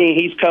Pinckney,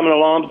 he's coming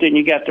along, but then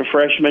you got the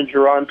freshman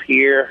Jerron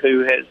Pierre,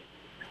 who has,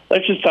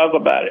 let's just talk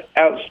about it,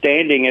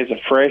 outstanding as a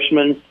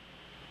freshman.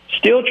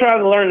 Still trying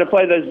to learn to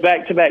play those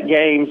back-to-back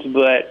games,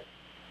 but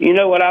you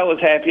know what I was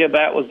happy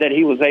about was that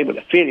he was able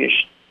to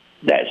finish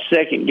that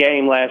second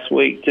game last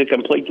week to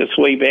complete the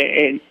sweep,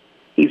 and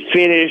he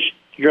finished,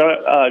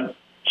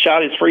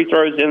 shot his free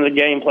throws in the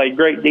game, played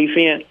great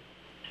defense.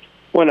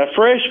 When a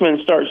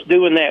freshman starts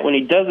doing that, when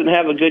he doesn't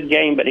have a good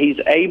game, but he's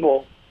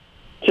able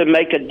to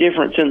make a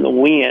difference in the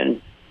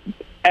win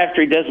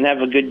after he doesn't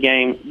have a good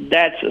game,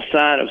 that's a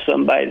sign of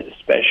somebody that's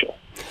special.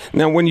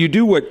 Now, when you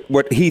do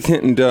what Heath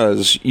Hinton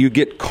does, you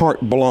get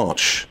carte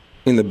blanche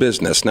in the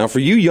business. Now, for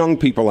you young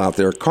people out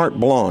there, carte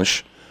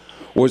blanche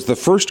was the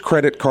first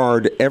credit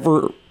card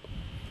ever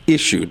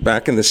issued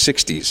back in the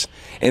 60s.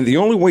 And the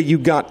only way you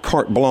got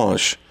carte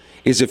blanche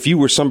is if you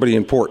were somebody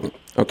important.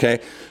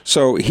 Okay,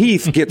 so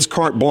Heath gets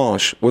carte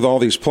blanche with all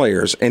these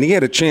players, and he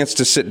had a chance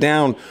to sit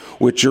down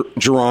with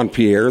Jerron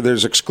Pierre.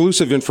 There's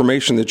exclusive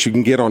information that you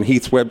can get on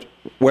Heath's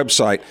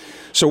website.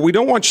 So we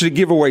don't want you to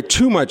give away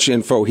too much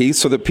info, Heath,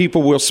 so that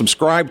people will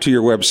subscribe to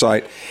your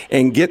website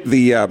and get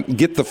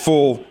the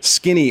full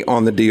skinny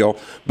on the deal.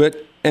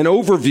 But an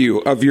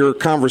overview of your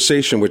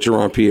conversation with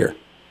Jerron Pierre.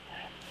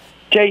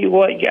 Tell you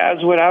what,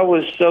 guys, what I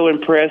was so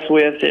impressed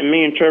with, and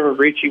me and Trevor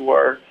Ricci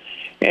were,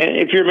 and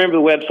if you remember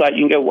the website,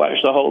 you can go watch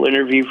the whole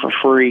interview for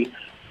free,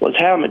 was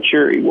how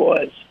mature he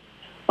was.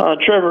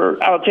 Trevor,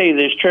 I'll tell you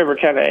this, Trevor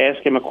kind of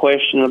asked him a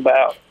question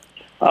about,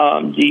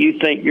 do you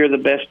think you're the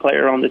best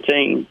player on the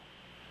team?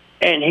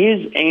 And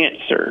his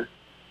answer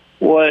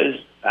was,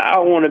 I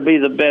want to be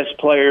the best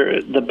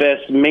player, the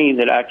best me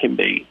that I can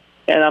be.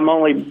 And I'm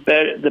only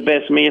the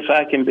best me if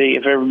I can be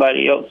if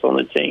everybody else on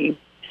the team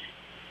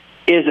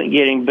isn't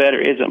getting better,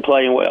 isn't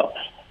playing well.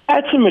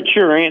 That's a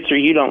mature answer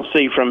you don't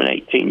see from an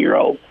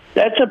 18-year-old.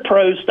 That's a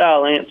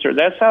pro-style answer.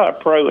 That's how a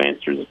pro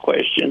answers a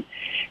question.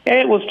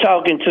 Ed was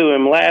talking to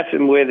him,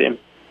 laughing with him,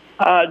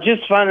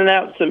 just finding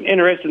out some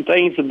interesting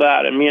things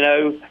about him,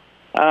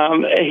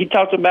 He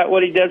talked about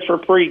what he does for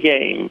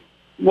pregame,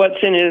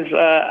 what's in his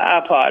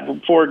iPod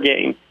before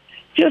game.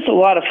 just a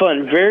lot of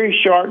fun. Very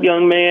sharp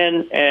young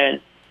man,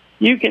 and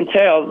you can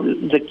tell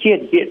the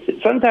kid gets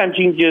it. Sometimes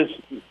you can just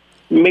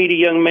meet a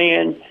young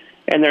man,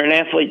 and they're an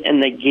athlete,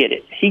 and they get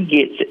it. He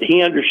gets it.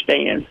 He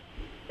understands.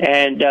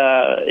 And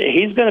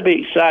he's going to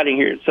be exciting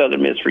here at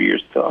Southern Miss for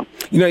years to come.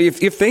 You know,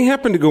 if they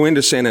happen to go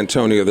into San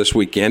Antonio this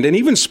weekend and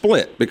even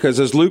split, because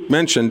as Luke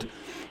mentioned,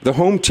 the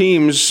home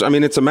teams, I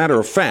mean, it's a matter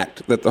of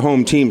fact that the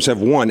home teams have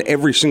won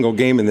every single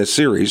game in this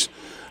series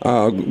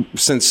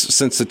since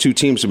the two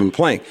teams have been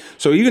playing.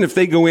 So even if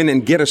they go in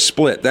and get a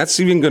split, that's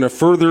even going to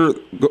further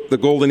the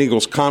Golden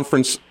Eagles'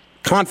 confidence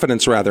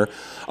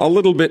a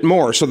little bit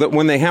more, so that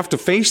when they have to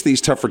face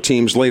these tougher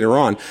teams later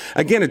on,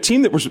 again, a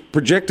team that was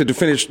projected to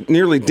finish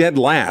nearly dead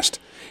last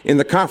in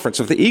the conference,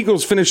 if the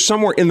Eagles finish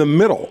somewhere in the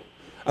middle,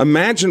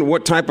 imagine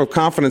what type of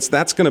confidence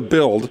that's going to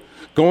build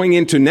going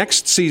into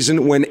next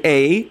season when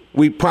A,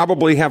 we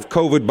probably have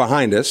COVID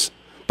behind us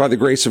by the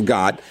grace of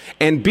God,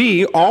 and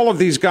B, all of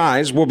these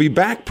guys will be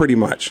back pretty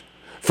much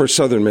for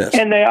Southern Miss.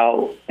 And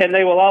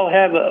they will all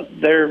have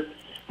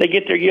they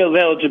get their year of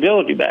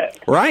eligibility back.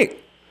 Right.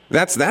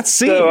 That's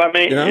C. So I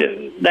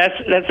mean,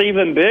 that's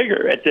even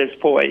bigger at this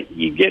point.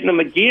 You're getting them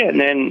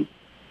again, and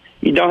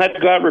you don't have to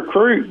go out and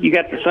recruit. You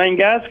got the same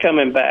guys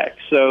coming back.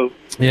 So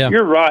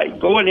You're right.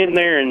 Going in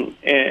there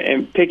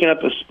and picking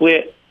up a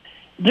split,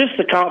 just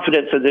the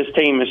confidence of this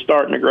team is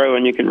starting to grow,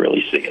 and you can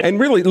really see it. And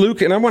really,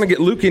 Luke, and I want to get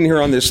Luke in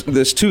here on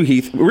this too,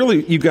 Heath.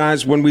 Really, you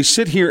guys, when we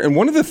sit here, and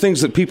one of the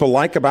things that people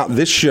like about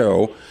this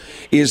show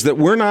is that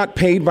we're not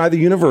paid by the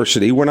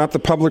university. We're not the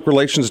public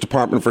relations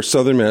department for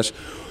Southern Miss.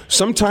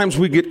 Sometimes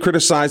we get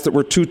criticized that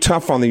we're too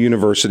tough on the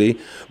university,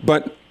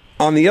 but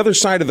on the other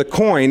side of the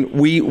coin,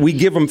 we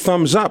give them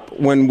thumbs up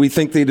when we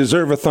think they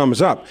deserve a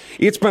thumbs up.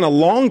 It's been a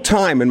long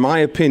time, in my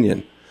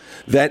opinion,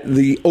 that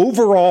the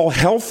overall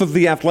health of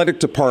the athletic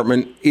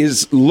department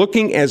is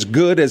looking as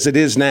good as it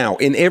is now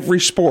in every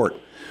sport,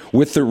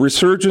 with the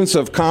resurgence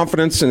of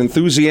confidence and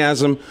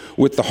enthusiasm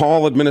with the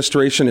Hall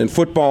administration in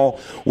football,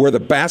 where the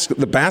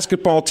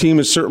basketball team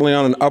is certainly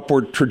on an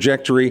upward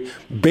trajectory.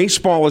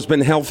 Baseball has been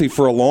healthy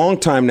for a long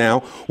time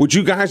now. Would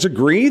you guys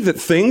agree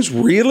that things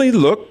really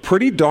look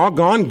pretty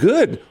doggone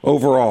good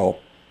overall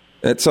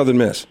at Southern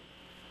Miss?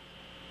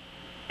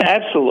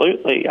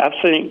 Absolutely. I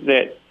think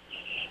that,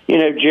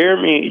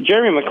 Jeremy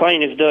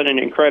McClain has done an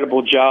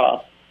incredible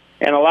job.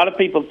 And a lot of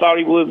people thought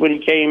he would when he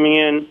came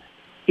in.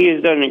 He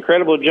has done an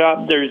incredible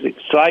job. There's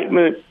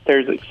excitement.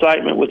 There's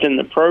excitement within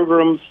the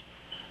programs.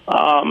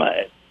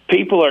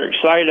 People are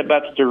excited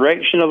about the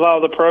direction of all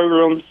the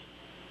programs.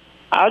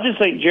 I just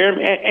think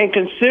Jeremy, and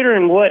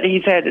considering what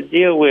he's had to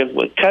deal with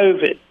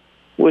COVID,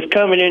 with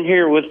coming in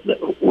here with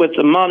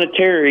the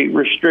monetary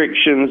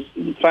restrictions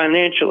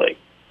financially,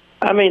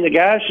 I mean, the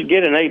guy should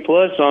get an A+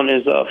 on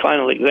his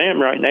final exam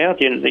right now at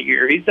the end of the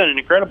year. He's done an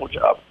incredible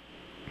job.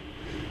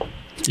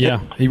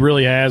 Yeah, he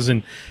really has,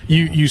 and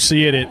you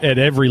see it at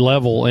every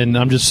level, and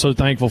I'm just so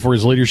thankful for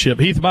his leadership.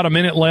 Heath, about a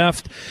minute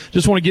left.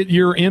 Just want to get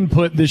your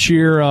input this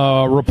year.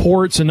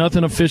 Reports, and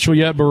nothing official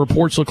yet, but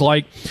reports look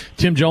like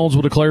Tim Jones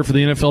will declare for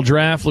the NFL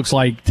draft. Looks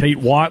like Tate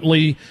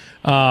Watley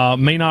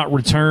may not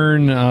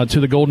return to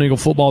the Golden Eagle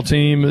football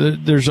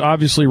team. There's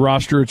obviously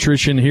roster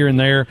attrition here and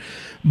there.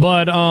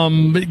 But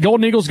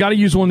Golden Eagles got to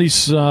use one of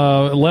these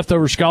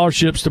leftover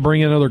scholarships to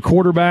bring in another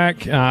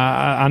quarterback.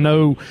 I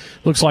know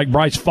looks like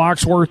Bryce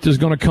Foxworth is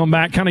going to come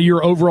back. Kind of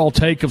your overall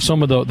take of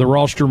some of the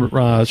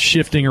roster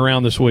shifting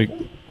around this week.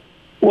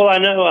 Well, I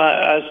know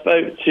I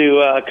spoke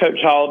to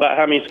Coach Hall about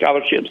how many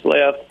scholarships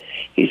left.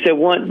 He said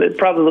one, but it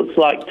probably looks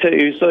like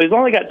two. So he's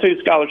only got 2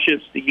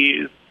 scholarships to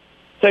use.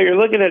 So you're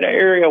looking at an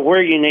area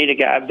where you need a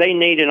guy. They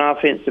need an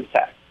offensive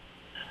tackle.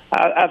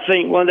 I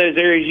think one of those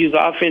areas use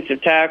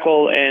offensive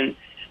tackle. And,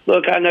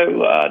 look, I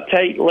know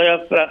Tate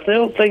left, but I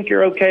still think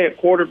you're okay at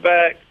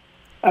quarterback.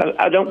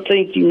 I don't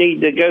think you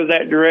need to go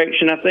that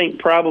direction. I think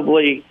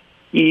probably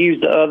you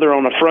use the other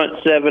on the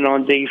front 7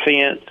 on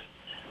defense,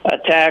 a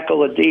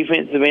tackle, a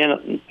defensive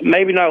end,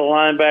 maybe not a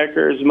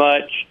linebacker as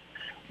much.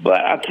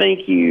 But I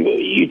think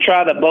you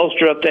try to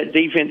bolster up that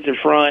defensive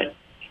front.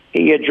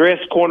 He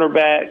addressed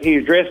cornerback. He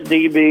addressed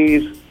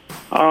DBs.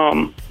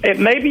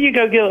 Maybe you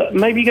go get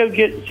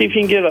see if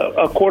you can get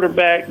a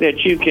quarterback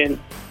that you can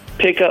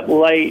pick up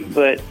late,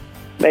 but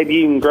maybe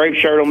you can gray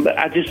shirt them. But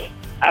I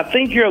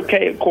think you're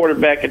okay at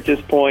quarterback at this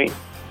point,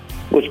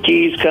 with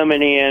Keys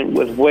coming in,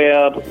 with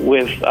Webb,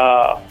 with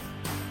got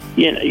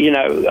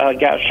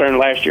Stern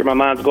last year. My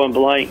mind's going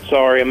blank.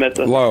 Sorry, I'm at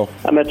the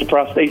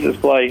prosthesis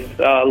place.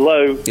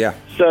 Low. Yeah.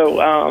 So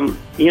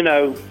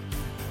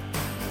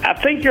I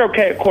think you're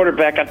okay at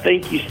quarterback. I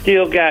think you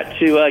still got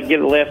to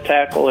get a left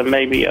tackle and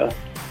maybe a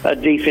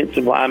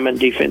defensive lineman,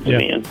 defensive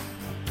end.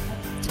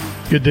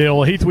 Good deal.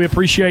 Well, Heath, we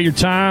appreciate your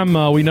time.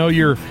 We know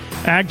you're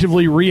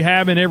actively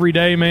rehabbing every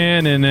day,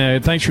 man,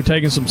 and thanks for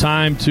taking some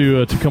time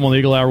to come on the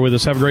Eagle Hour with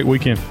us. Have a great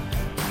weekend.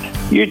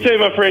 You too,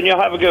 my friend.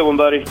 Y'all have a good one,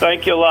 buddy.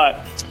 Thank you a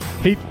lot.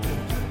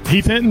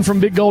 Heath Hinton from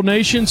Big Gold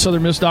Nation,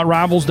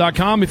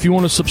 southernmiss.rivals.com. If you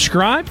want to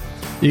subscribe,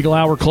 Eagle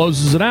Hour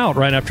closes it out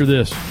right after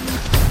this.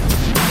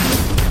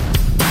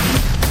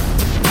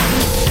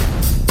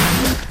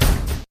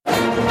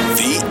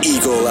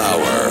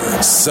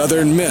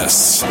 Southern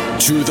Miss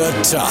to the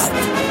top.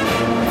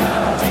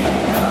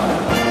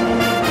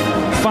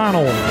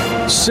 Final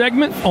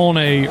segment on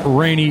a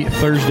rainy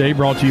Thursday,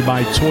 brought to you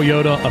by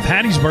Toyota of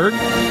Hattiesburg,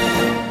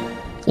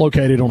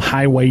 located on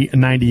Highway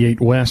 98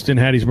 West in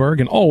Hattiesburg,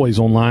 and always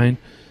online,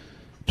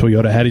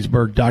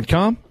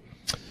 ToyotaHattiesburg.com.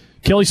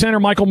 Kelly Center,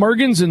 Michael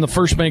Mergens in the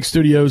First Bank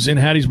Studios in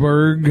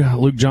Hattiesburg.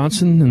 Luke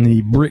Johnson in the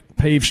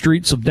brick-paved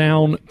streets of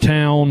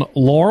downtown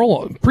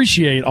Laurel.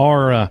 Appreciate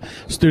our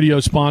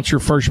studio sponsor,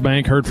 First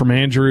Bank. Heard from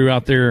Andrew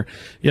out there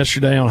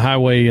yesterday on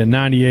Highway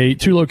 98.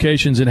 2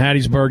 locations in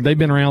Hattiesburg. They've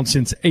been around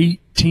since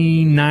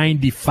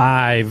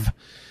 1895.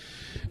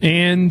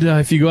 And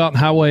if you go out on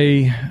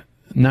Highway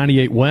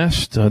 98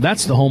 West,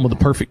 that's the home of the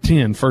Perfect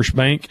 10, First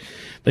Bank.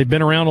 They've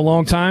been around a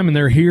long time, and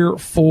they're here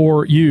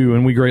for you,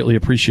 and we greatly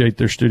appreciate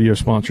their studio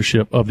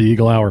sponsorship of the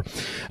Eagle Hour.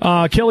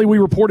 Kelly, we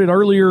reported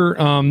earlier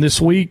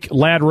this week,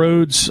 Ladd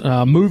Rhodes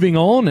moving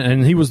on,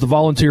 and he was the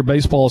volunteer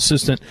baseball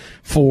assistant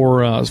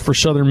for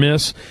Southern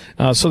Miss.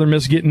 Southern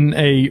Miss getting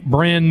a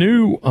brand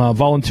new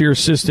volunteer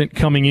assistant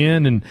coming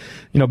in, and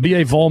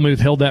B.A. Volmuth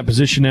held that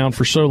position down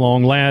for so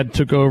long. Ladd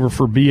took over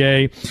for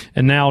B.A.,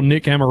 and now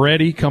Nick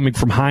Amaretti coming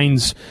from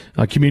Hines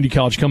Community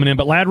College coming in.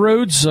 But Ladd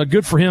Rhodes,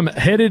 good for him,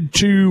 headed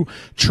to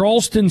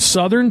Charleston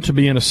Southern to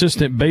be an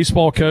assistant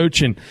baseball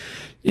coach. And,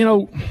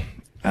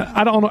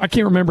 I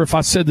can't remember if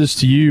I said this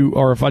to you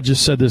or if I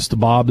just said this to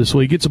Bob this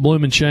week. It's a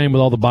blooming shame with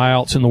all the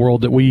buyouts in the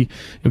world that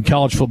in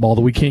college football,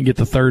 that we can't get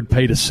the third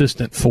paid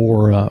assistant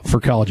for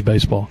college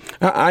baseball.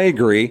 I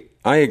agree.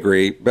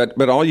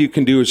 But all you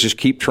can do is just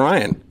keep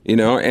trying,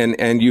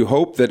 and you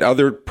hope that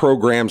other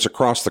programs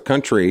across the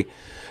country,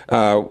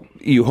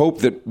 you hope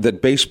that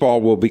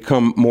baseball will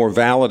become more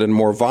valid and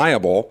more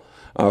viable,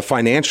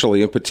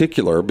 financially in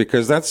particular,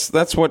 because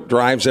that's what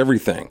drives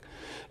everything.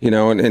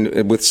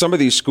 And with some of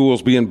these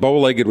schools being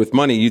bow-legged with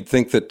money, you'd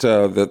think that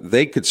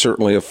they could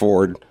certainly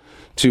afford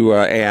to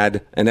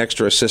add an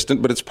extra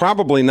assistant, but it's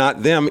probably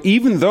not them.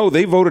 Even though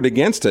they voted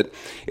against it,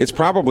 it's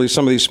probably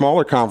some of these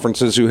smaller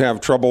conferences who have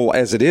trouble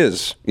as it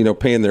is,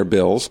 paying their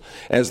bills.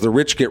 As the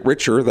rich get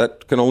richer,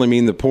 that can only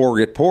mean the poor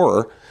get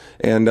poorer.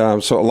 And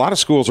so a lot of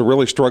schools are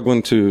really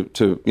struggling to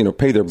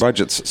pay their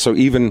budgets. So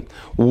even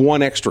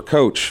one extra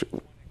coach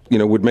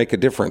would make a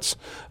difference.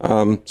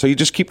 So you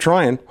just keep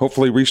trying,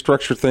 hopefully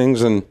restructure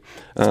things, and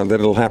that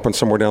it'll happen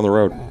somewhere down the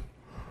road.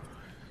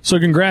 So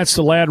congrats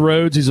to Ladd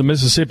Rhodes. He's a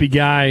Mississippi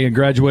guy and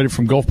graduated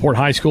from Gulfport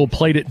High School,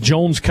 played at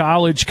Jones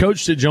College,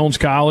 coached at Jones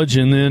College,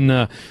 and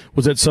then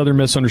was at Southern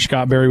Miss under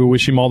Scott Berry. We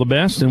wish him all the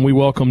best, and we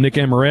welcome Nick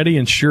Amaretti,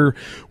 and sure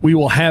we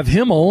will have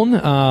him on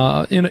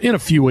in a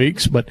few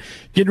weeks. But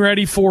getting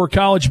ready for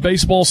college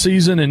baseball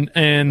season,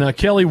 and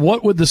Kelly,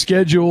 what would the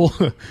schedule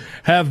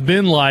have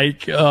been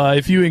like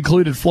if you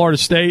included Florida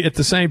State? At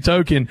the same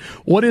token,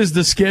 what is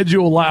the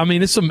schedule like? I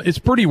mean, it's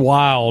pretty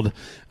wild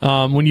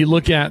when you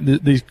look at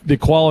the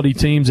quality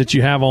teams that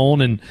you have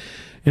on. And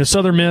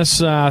Southern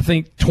Miss, I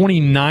think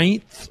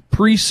 29th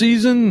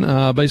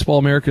preseason. Baseball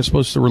America is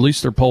supposed to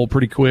release their poll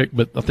pretty quick,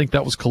 but I think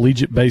that was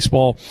collegiate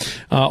baseball.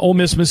 Ole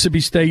Miss, Mississippi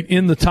State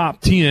in the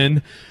top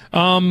 10.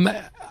 I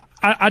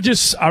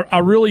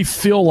really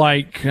feel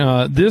like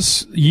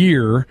this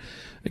year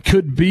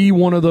could be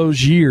one of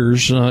those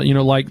years,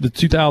 like the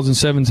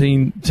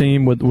 2017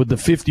 team with the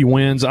 50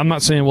 wins. I'm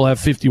not saying we'll have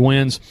 50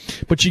 wins,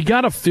 but you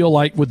got to feel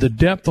like with the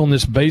depth on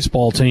this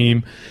baseball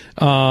team,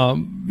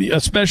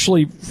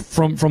 especially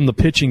from the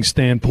pitching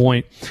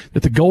standpoint,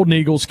 that the Golden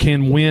Eagles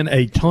can win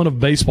a ton of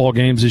baseball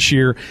games this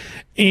year.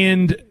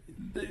 And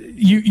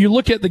you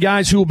look at the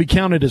guys who will be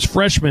counted as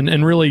freshmen,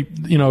 and really,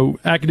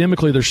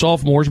 academically they're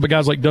sophomores, but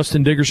guys like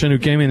Dustin Dickerson, who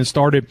came in and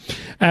started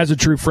as a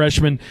true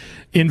freshman,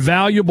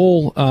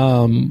 invaluable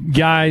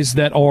guys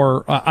that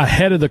are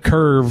ahead of the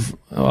curve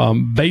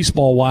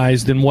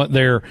baseball-wise than what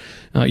their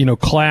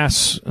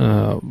class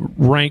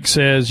rank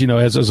says,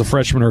 as a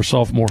freshman or a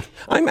sophomore.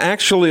 I'm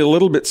actually a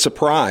little bit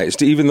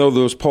surprised, even though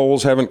those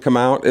polls haven't come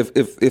out.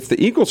 If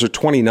the Eagles are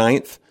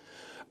 29th,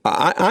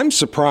 I'm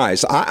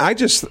surprised. I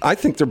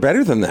think they're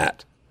better than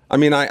that. I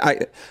mean,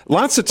 I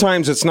lots of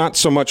times it's not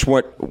so much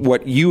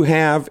what you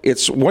have,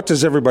 it's what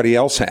does everybody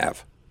else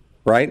have,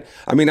 right?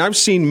 I mean, I've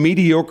seen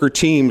mediocre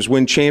teams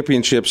win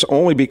championships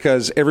only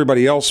because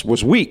everybody else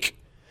was weak.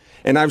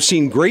 And I've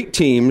seen great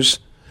teams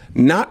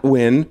not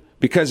win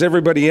because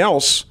everybody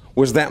else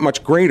was that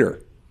much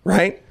greater,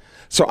 right?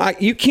 So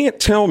you can't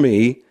tell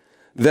me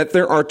that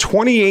there are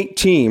 28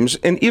 teams,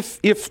 and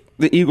if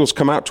the Eagles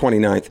come out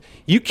 29th,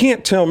 you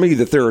can't tell me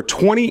that there are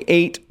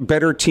 28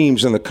 better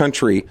teams in the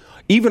country,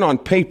 even on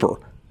paper,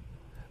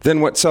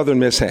 than what Southern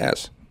Miss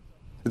has.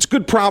 It's a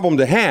good problem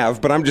to have,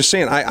 but I'm just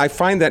saying I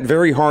find that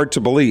very hard to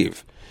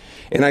believe.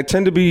 And I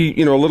tend to be,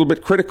 a little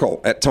bit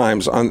critical at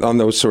times on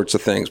those sorts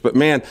of things. But,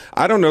 man,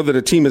 I don't know that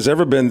a team has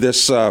ever been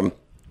this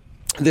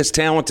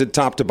talented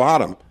top to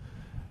bottom.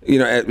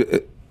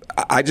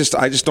 I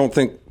just don't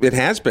think it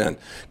has been.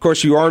 Of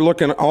course, you are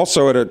looking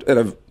also at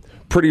a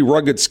pretty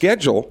rugged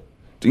schedule.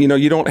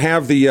 You don't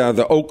have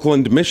the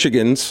Oakland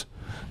Michigans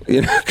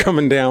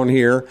coming down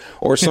here,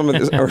 or some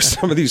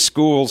of these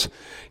schools,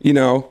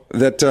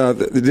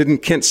 that didn't,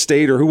 Kent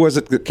State, or who was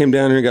it that came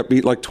down here and got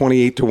beat like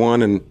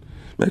 28-1, and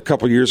a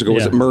couple of years ago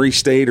was it Murray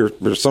State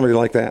or somebody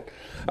like that?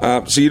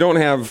 So you don't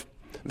have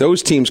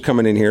those teams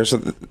coming in here, so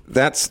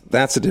that's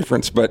a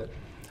difference. But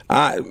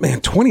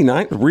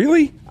 29,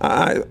 really?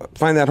 I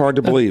find that hard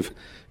to believe.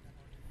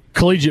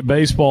 Collegiate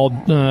baseball,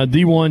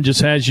 D1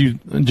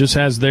 just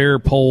has their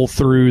poll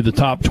through the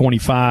top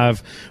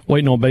 25,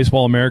 waiting on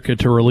Baseball America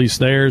to release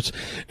theirs.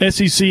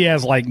 SEC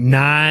has like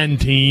 9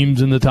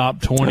 teams in the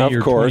top 20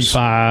 or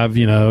 25.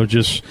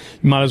 Just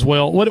might as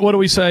well. What do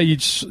we say?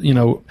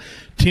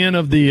 10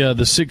 of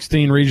the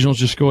 16 regionals.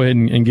 Just go ahead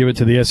and give it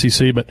to the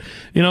SEC. But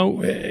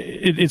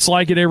it's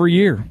like it every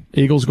year.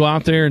 Eagles go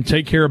out there and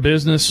take care of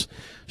business.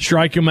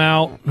 Strike them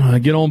out,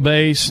 get on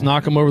base,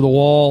 knock them over the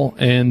wall,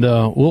 and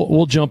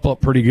we'll jump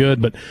up pretty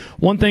good. But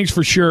one thing's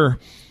for sure,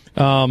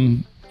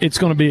 it's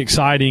going to be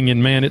exciting,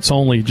 and, man, it's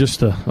only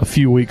just a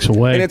few weeks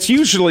away. And it's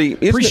usually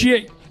isn't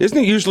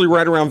it usually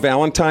right around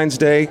Valentine's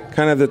Day,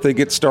 kind of, that they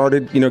get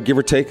started, give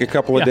or take a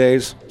couple of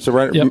days? So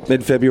right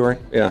mid-February?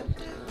 Yeah.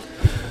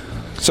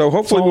 So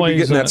hopefully we'll be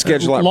getting that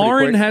schedule out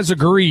Lauren has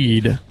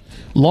agreed,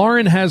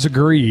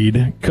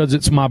 because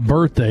it's my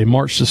birthday,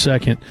 March the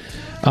 2nd.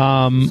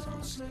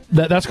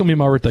 That's going to be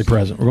my birthday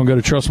present. We're going to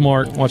go to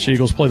Trustmark, watch the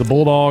Eagles play the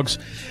Bulldogs.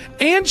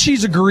 And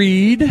she's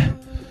agreed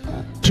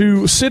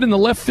to sit in the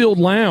left field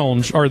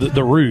lounge, or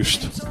the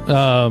Roost.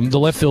 The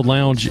left field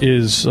lounge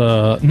is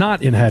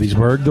not in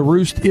Hattiesburg. The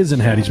Roost is in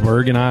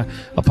Hattiesburg, and I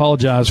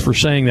apologize for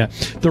saying that.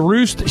 The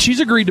Roost,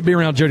 she's agreed to be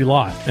around Jody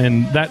Lott,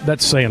 and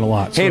that's saying a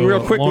lot. Hey, so, and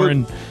real quick,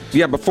 Lauren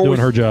doing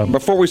her job.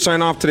 Before we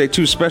sign off today,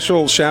 too,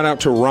 special shout-out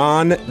to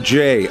Ron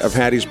J. of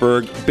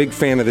Hattiesburg. Big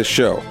fan of this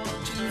show.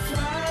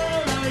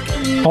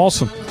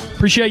 Awesome.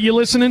 Appreciate you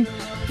listening.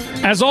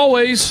 As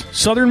always,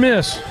 Southern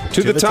Miss.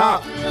 To the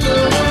top.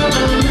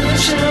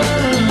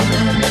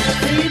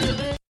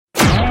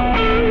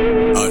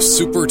 A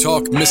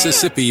SuperTalk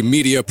Mississippi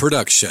media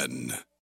production.